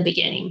in the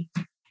beginning.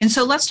 And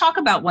so let's talk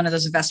about one of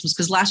those investments,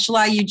 because last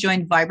July you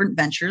joined Vibrant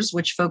Ventures,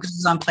 which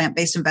focuses on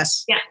plant-based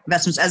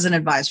investments as an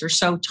advisor.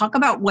 So talk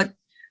about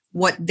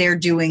what they're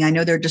doing. I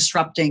know they're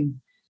disrupting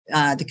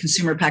the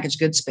consumer packaged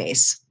goods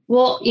space.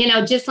 Well,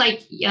 just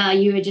like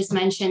you had just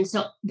mentioned,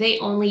 so they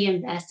only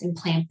invest in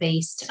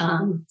plant-based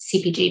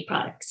CPG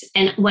products.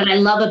 And what I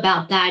love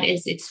about that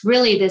is it's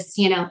really this,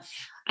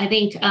 I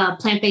think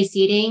plant-based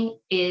eating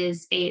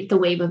is the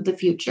wave of the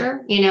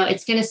future.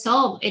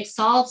 It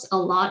solves a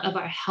lot of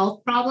our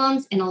health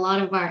problems and a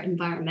lot of our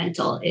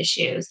environmental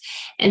issues.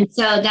 And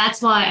so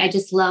that's why I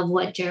just love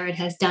what Jared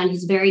has done.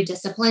 He's very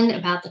disciplined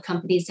about the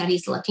companies that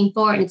he's looking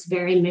for, and it's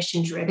very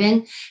mission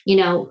driven.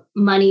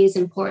 Money is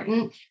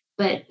important,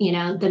 but,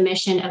 the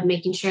mission of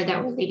making sure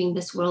that we're leaving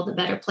this world a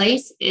better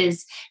place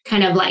is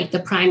kind of like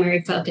the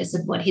primary focus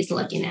of what he's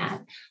looking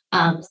at.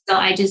 So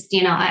I just,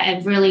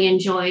 I've really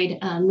enjoyed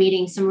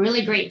meeting some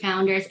really great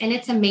founders, and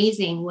it's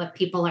amazing what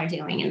people are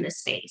doing in this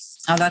space.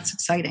 Oh, that's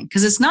exciting,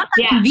 because it's not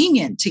that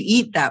convenient to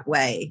eat that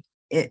way.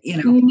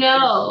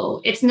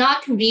 No, it's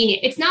not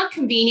convenient. It's not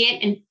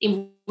convenient.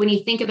 And when you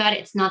think about it,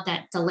 it's not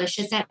that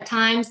delicious at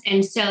times.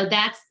 And so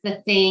that's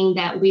the thing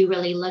that we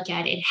really look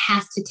at. It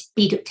has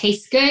to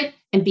taste good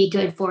and be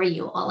good for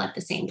you all at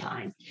the same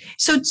time.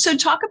 So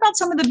talk about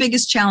some of the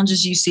biggest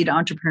challenges you see to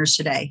entrepreneurs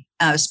today,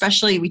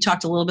 especially we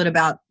talked a little bit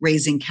about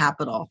raising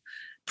capital,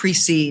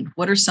 pre-seed.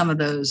 What are some of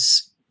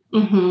those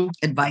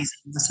advice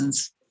and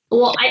lessons?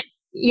 Well, I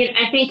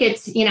think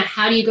it's,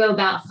 how do you go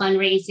about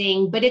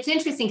fundraising? But it's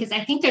interesting because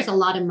I think there's a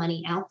lot of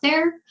money out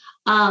there.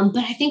 But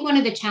I think one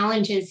of the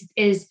challenges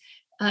is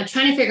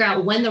trying to figure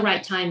out when the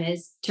right time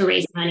is to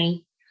raise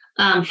money.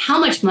 How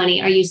much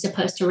money are you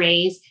supposed to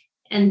raise?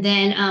 And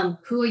then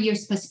who are you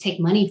supposed to take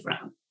money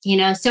from?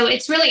 So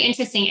it's really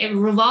interesting. It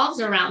revolves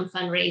around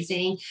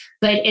fundraising,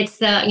 but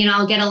it's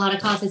I'll get a lot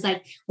of calls. It's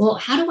like, well,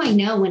 how do I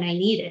know when I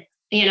need it?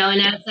 And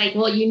I was like,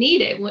 well, you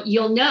need it. Well,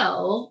 you'll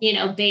know,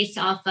 based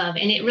off of,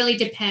 and it really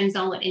depends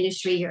on what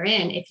industry you're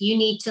in. If you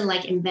need to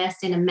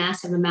invest in a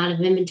massive amount of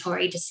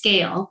inventory to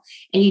scale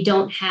and you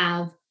don't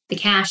have the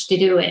cash to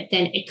do it,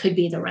 then it could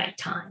be the right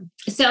time.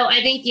 So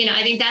I think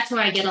that's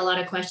where I get a lot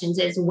of questions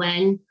is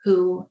when,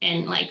 who,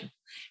 and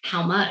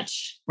how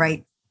much.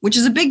 Right. Which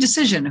is a big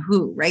decision.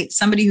 Who, right?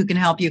 Somebody who can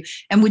help you.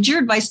 And would your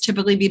advice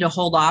typically be to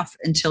hold off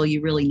until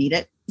you really need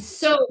it?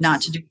 So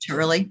not to do it too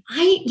early?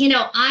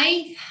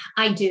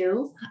 I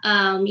do,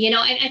 and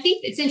I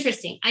think it's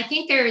interesting. I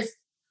think there's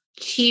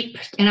cheap,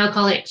 and I'll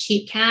call it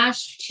cheap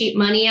cash, cheap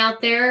money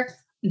out there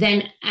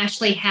than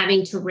actually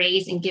having to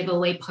raise and give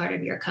away part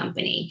of your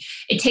company.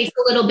 It takes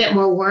a little bit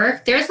more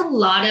work. There's a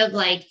lot of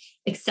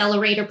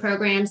accelerator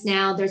programs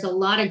now. There's a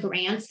lot of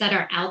grants that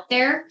are out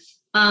there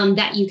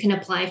that you can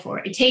apply for.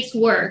 It takes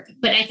work,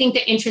 but I think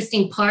the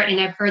interesting part, and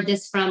I've heard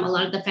this from a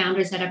lot of the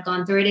founders that have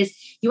gone through it, is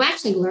you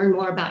actually learn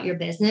more about your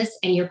business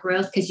and your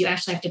growth because you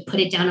actually have to put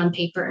it down on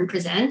paper and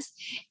present.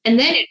 And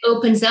then it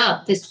opens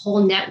up this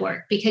whole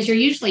network because you're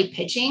usually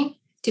pitching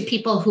to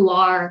people who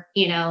are,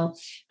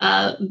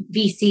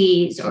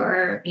 VCs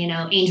or,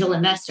 angel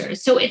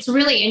investors. So it's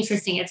really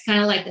interesting. It's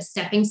kind of like the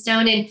stepping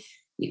stone, and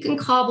you can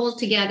cobble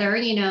together,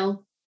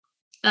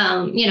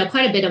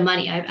 quite a bit of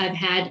money. I've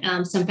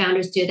had some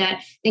founders do that.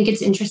 I think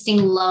it's interesting.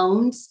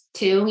 Loans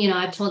too.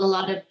 I've told a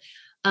lot of,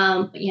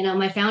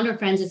 my founder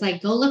friends is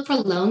go look for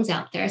loans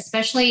out there,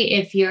 especially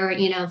if you're,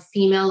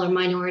 female or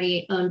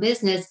minority owned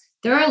business.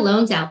 There are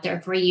loans out there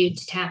for you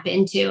to tap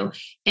into,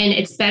 and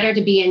it's better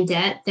to be in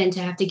debt than to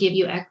have to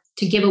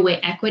give away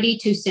equity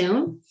too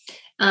soon.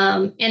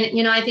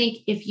 I think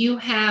if you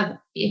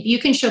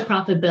can show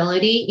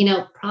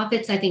profitability,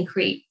 profits, I think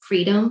create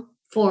freedom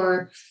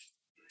for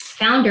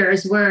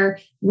founders where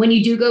when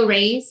you do go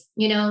raise,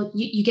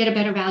 you get a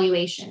better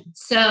valuation.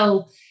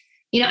 So,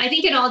 I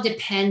think it all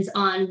depends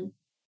on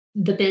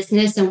the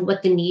business and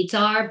what the needs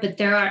are, but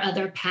there are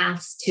other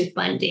paths to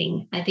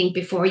funding, I think,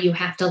 before you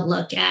have to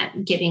look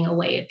at giving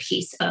away a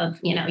piece of,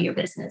 your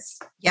business.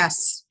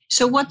 Yes.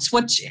 So want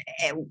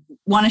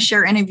to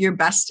share any of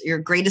your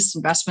greatest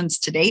investments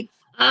to date?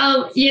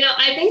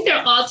 I think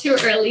they're all too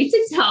early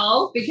to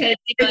tell because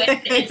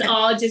it's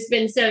all just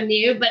been so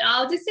new, but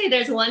I'll just say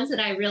there's ones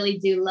that I really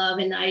do love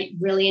and I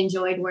really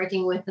enjoyed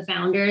working with the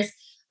founders.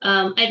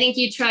 I think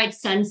you tried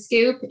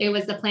Sunscoop. It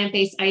was the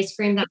plant-based ice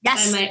cream that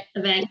was at my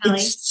event, Kelly.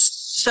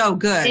 It's so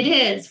good. It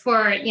is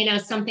for,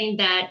 something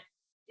that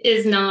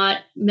is not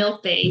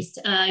milk-based.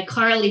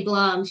 Carly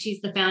Blum,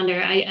 she's the founder.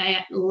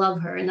 I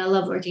love her and I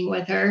love working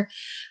with her.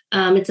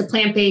 It's a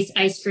plant-based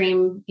ice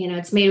cream.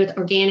 It's made with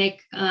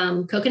organic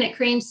coconut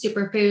cream,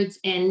 superfoods,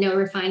 and no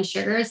refined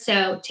sugar.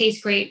 So it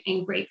tastes great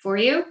and great for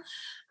you.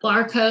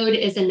 Barcode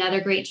is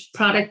another great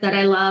product that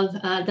I love.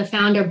 The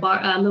founder,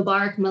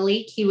 Mubarak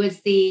Malik, he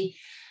was the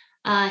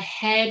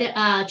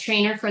head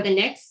trainer for the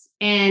Knicks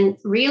and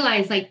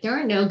realized there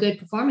are no good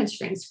performance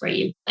drinks for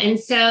you. And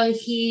so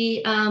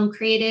he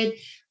created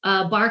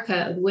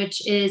Barcode,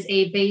 which is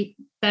a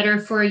better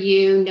for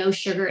you, no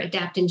sugar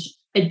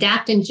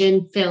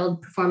adaptogen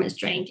filled performance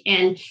drink.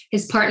 And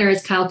his partner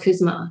is Kyle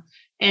Kuzma.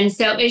 And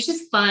so it's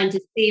just fun to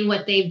see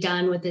what they've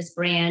done with this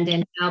brand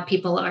and how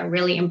people are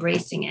really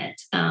embracing it.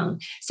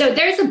 So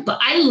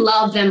I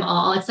love them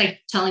all. It's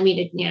like telling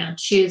me to,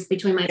 choose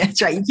between my.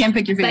 That's right. You can't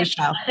pick your favorite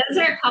child. Those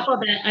are a couple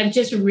that I've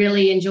just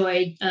really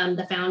enjoyed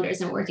the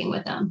founders and working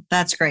with them.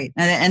 That's great.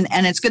 And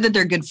it's good that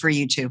they're good for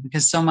you too,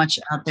 because so much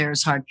out there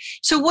is hard.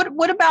 So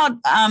what about,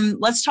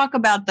 let's talk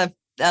about the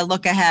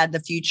look ahead, the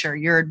future,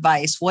 your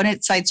advice. What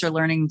insights or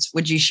learnings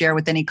would you share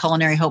with any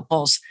culinary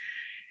hopefuls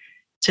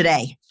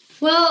today?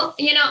 Well,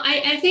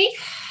 I think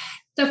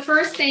the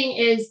first thing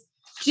is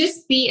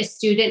just be a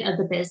student of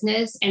the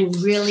business and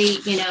really,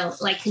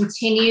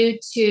 continue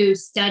to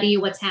study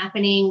what's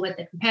happening with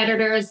the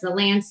competitors, the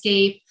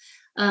landscape,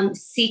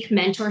 seek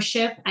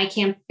mentorship. I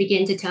can't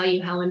begin to tell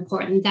you how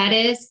important that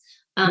is.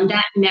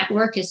 That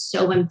network is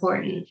so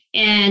important.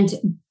 And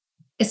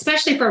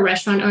especially for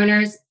restaurant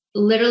owners,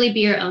 literally be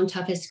your own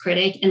toughest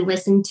critic and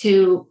listen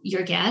to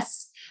your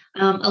guests.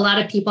 A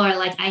lot of people are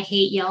like, I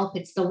hate Yelp.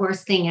 It's the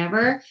worst thing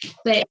ever.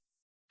 But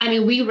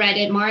we read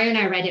it. Mario and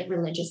I read it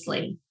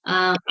religiously.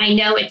 I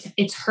know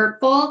it's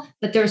hurtful,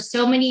 but there's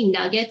so many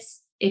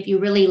nuggets if you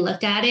really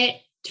looked at it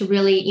to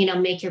really,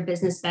 make your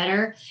business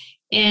better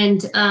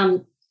and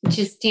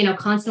just,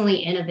 constantly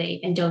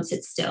innovate and don't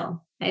sit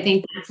still. I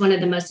think that's one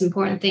of the most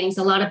important things.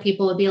 A lot of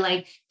people would be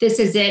like, this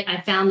is it.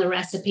 I found the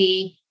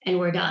recipe and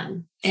we're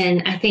done.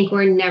 And I think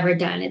we're never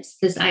done. It's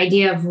this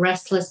idea of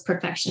restless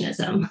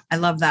perfectionism. I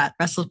love that.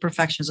 Restless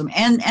perfectionism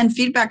and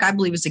feedback, I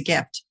believe, is a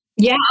gift.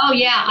 Yeah. Oh,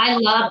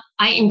 yeah.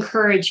 I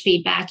encourage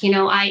feedback.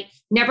 I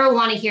never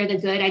want to hear the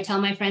good. I tell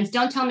my friends,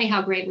 don't tell me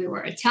how great we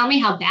were. Tell me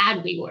how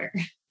bad we were.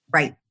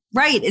 Right.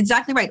 Right.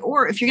 Exactly right.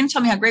 Or if you're going to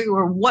tell me how great we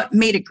were, what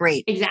made it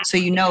great?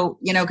 Exactly. So,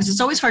 because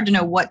it's always hard to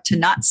know what to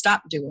not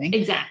stop doing.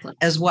 Exactly.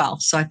 As well.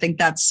 So I think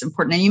that's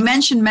important. And you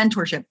mentioned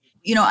mentorship.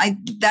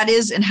 That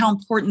is, and how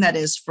important that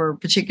is for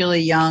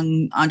particularly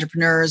young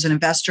entrepreneurs and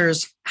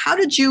investors. How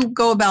did you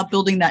go about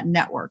building that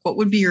network? What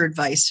would be your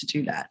advice to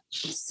do that?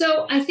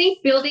 So I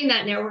think building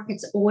that network,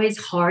 it's always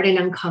hard and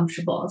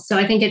uncomfortable. So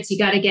I think you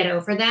got to get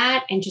over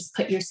that and just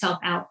put yourself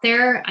out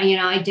there.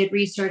 I did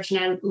research and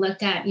I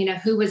looked at,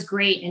 who was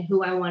great and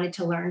who I wanted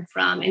to learn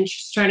from, and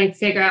just trying to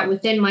figure out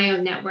within my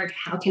own network,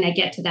 how can I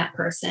get to that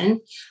person?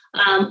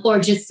 Or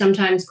just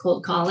sometimes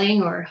cold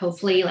calling, or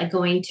hopefully like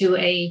going to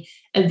a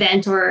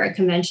event or a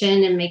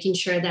convention and making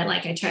sure that I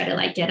try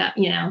to get up,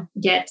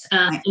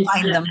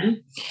 find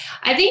them.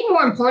 I think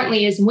more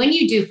importantly is when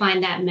you do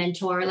find that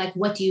mentor,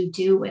 what do you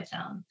do with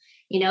them?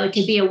 It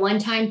could be a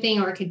one-time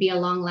thing or it could be a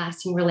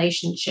long-lasting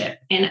relationship.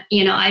 And,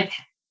 I've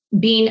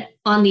been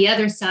on the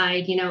other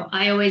side,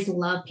 I always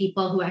love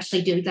people who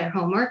actually do their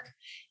homework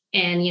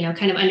and,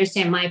 kind of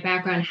understand my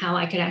background, how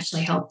I could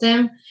actually help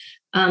them.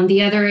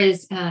 The other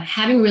is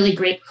having really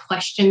great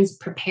questions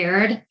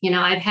prepared.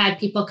 I've had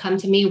people come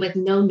to me with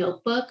no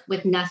notebook,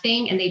 with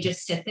nothing, and they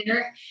just sit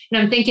there.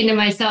 And I'm thinking to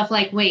myself,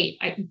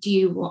 wait, do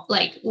you want,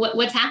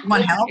 what's happening?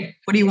 Want help?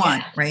 What do you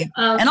want? Right.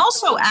 And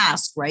also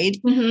ask, right?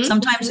 Mm-hmm.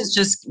 Sometimes it's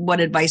just, what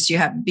advice do you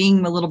have?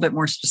 Being a little bit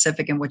more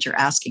specific in what you're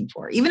asking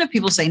for, even if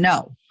people say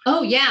no.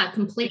 Oh, yeah,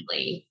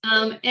 completely.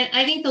 And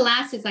I think the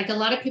last is a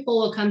lot of people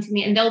will come to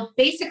me and they'll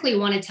basically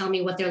want to tell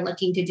me what they're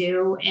looking to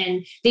do.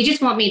 And they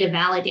just want me to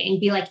validate and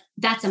be like,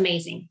 that's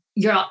amazing.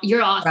 You're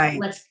awesome. Right.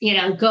 Let's,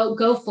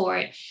 go for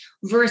it,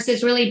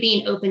 versus really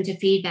being open to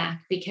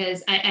feedback,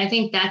 because I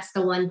think that's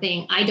the one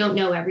thing. I don't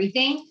know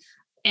everything.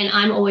 And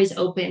I'm always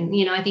open.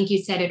 I think you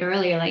said it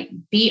earlier,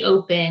 be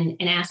open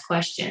and ask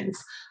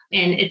questions.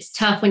 And it's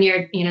tough when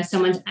you're,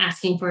 someone's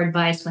asking for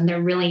advice when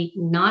they're really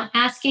not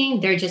asking,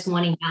 they're just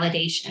wanting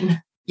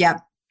validation. Yep.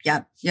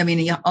 Yep. I mean,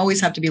 you always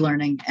have to be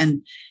learning.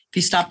 And if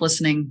you stop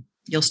listening,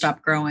 you'll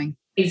stop growing.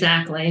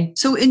 Exactly.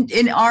 So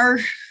in our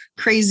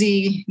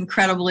crazy,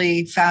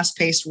 incredibly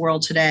fast-paced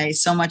world today,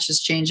 so much has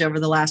changed over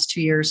the last 2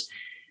 years.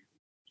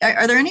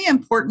 Are there any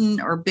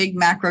important or big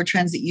macro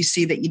trends that you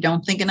see that you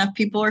don't think enough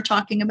people are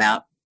talking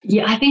about?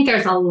 Yeah, I think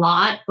there's a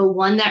lot, but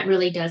one that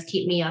really does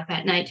keep me up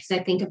at night, because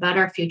I think about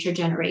our future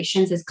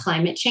generations, is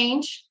climate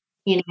change.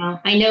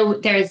 I know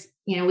there's,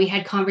 we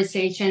had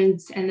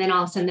conversations and then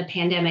all of a sudden the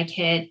pandemic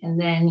hit and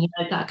then,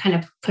 it got kind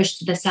of pushed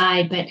to the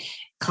side, but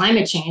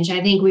climate change,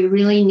 I think we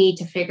really need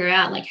to figure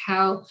out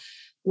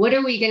what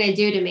are we going to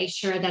do to make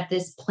sure that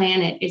this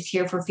planet is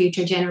here for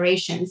future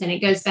generations? And it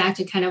goes back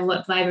to kind of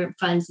what Vibrant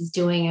Funds is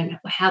doing and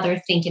how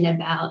they're thinking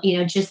about,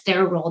 just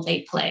their role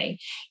they play.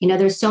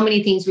 There's so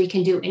many things we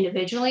can do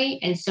individually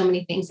and so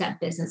many things that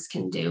business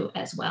can do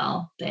as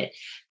well. But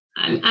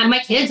my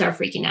kids are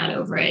freaking out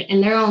over it,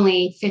 and they're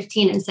only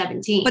 15 and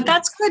 17. But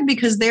that's good,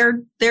 because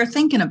they're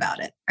thinking about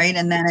it, right?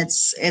 And then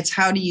it's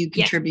how do you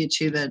contribute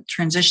to the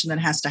transition that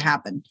has to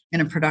happen in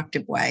a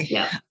productive way?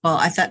 Yeah. Well,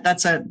 I thought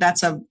that's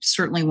a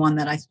certainly one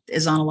that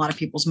is on a lot of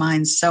people's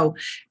minds. So,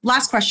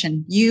 last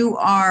question: you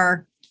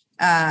are,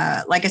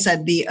 like I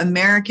said, the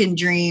American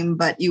dream,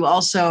 but you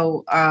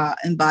also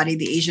embody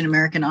the Asian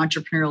American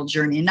entrepreneurial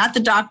journey, and not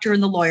the doctor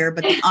and the lawyer,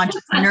 but the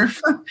entrepreneur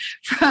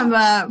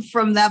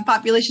from that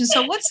population.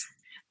 So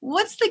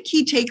what's the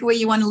key takeaway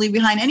you want to leave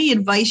behind? Any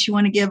advice you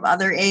want to give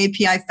other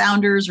AAPI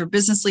founders or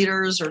business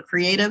leaders or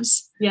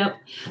creatives? Yep.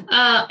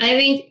 I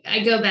think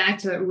I go back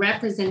to it.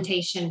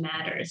 Representation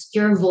matters.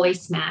 Your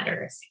voice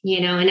matters,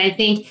 and I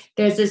think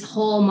there's this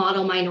whole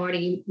model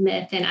minority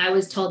myth. And I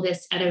was told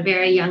this at a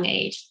very young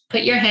age: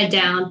 put your head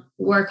down,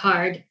 work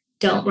hard,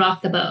 don't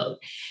rock the boat,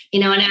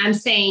 and I'm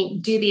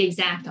saying do the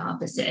exact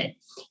opposite.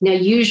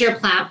 Use your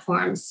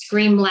platform,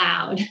 scream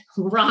loud,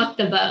 rock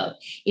the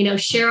boat,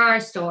 share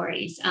our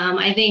stories.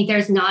 I think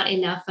there's not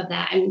enough of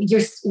that. And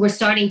we're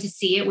starting to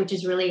see it, which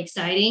is really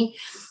exciting.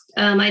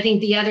 I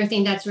think the other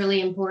thing that's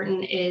really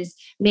important is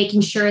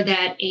making sure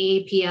that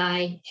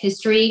AAPI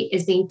history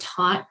is being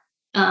taught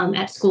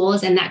at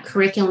schools, and that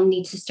curriculum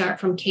needs to start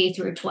from K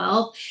through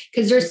 12,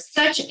 because there's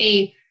such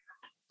a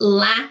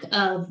lack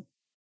of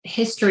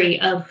history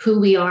of who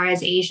we are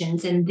as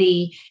Asians and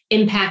the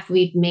impact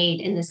we've made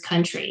in this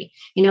country.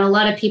 A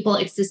lot of people,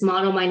 it's this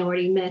model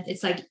minority myth.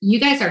 It's you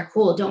guys are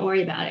cool. Don't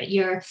worry about it.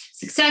 You're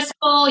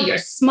successful. You're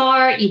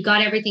smart. You've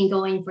got everything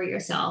going for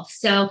yourself.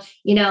 So,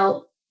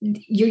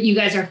 you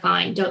guys are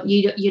fine.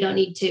 You don't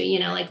need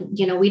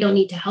to, we don't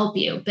need to help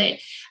you. But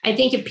I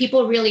think if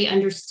people really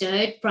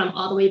understood from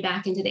all the way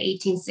back into the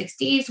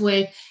 1860s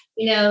with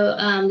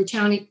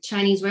the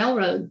Chinese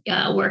railroad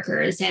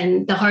workers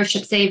and the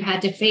hardships they've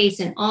had to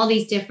face and all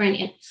these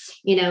different,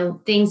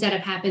 things that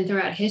have happened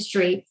throughout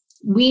history,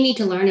 we need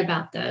to learn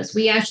about those.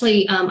 We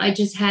actually, I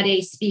just had a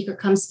speaker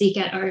come speak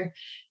at our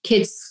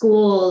kids'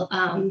 school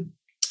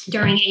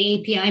during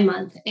AAPI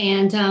month.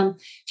 And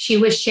she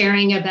was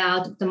sharing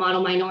about the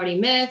model minority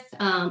myth,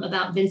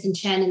 about Vincent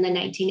Chen in the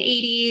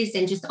 1980s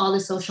and just all the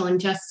social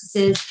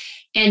injustices.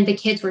 And the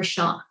kids were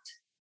shocked.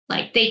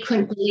 Like they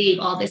couldn't believe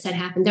all this had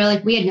happened. They're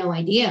like, we had no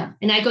idea.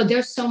 And I go,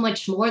 there's so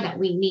much more that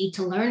we need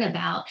to learn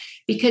about,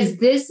 because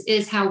this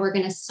is how we're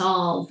going to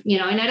solve,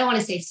 and I don't want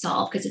to say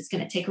solve because it's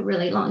going to take a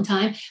really long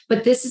time,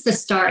 but this is the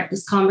start,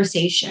 this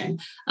conversation,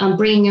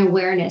 bringing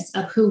awareness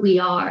of who we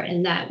are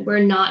and that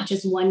we're not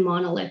just one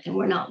monolith and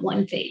we're not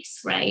one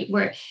face, right?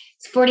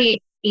 It's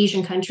 48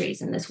 Asian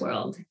countries in this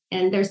world,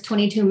 and there's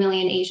 22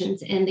 million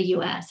Asians in the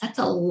US. That's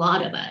a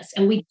lot of us.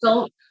 And we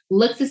don't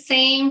look the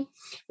same.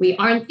 We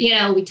aren't,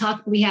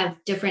 we have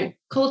different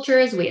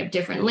cultures, we have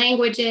different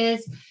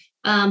languages.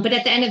 But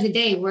at the end of the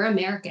day, we're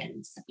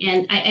Americans.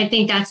 And I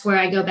think that's where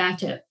I go back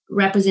to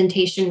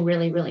representation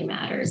really, really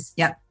matters.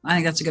 Yep. I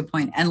think that's a good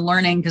point. And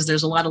learning, because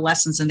there's a lot of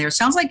lessons in there. It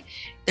sounds like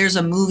there's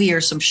a movie or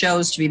some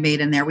shows to be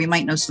made in there. We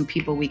might know some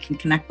people we can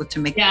connect with to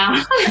make.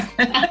 Yeah.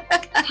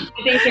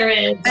 I think there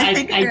is. I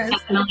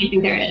definitely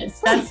think there is.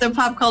 That's the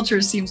pop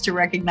culture seems to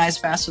recognize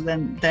faster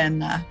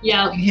than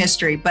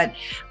history. But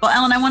well,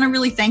 Ellen, I want to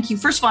really thank you.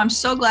 First of all, I'm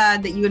so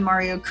glad that you and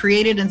Mario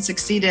created and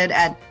succeeded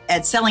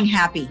at selling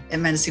happy at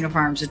Mendocino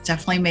Farms. It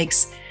definitely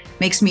makes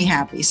me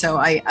happy. So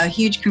a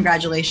huge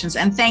congratulations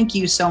and thank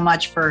you so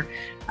much for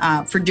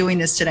doing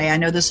this today. I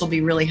know this will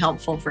be really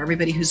helpful for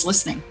everybody who's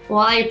listening. Well,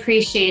 I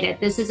appreciate it.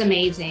 This is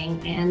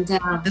amazing. And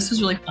this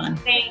was really fun.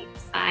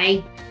 Thanks.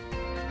 Bye.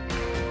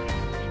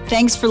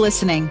 Thanks for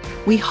listening.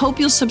 We hope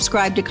you'll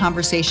subscribe to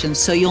Conversations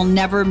so you'll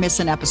never miss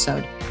an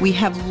episode. We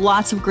have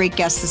lots of great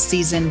guests this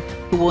season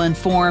who will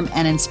inform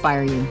and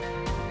inspire you.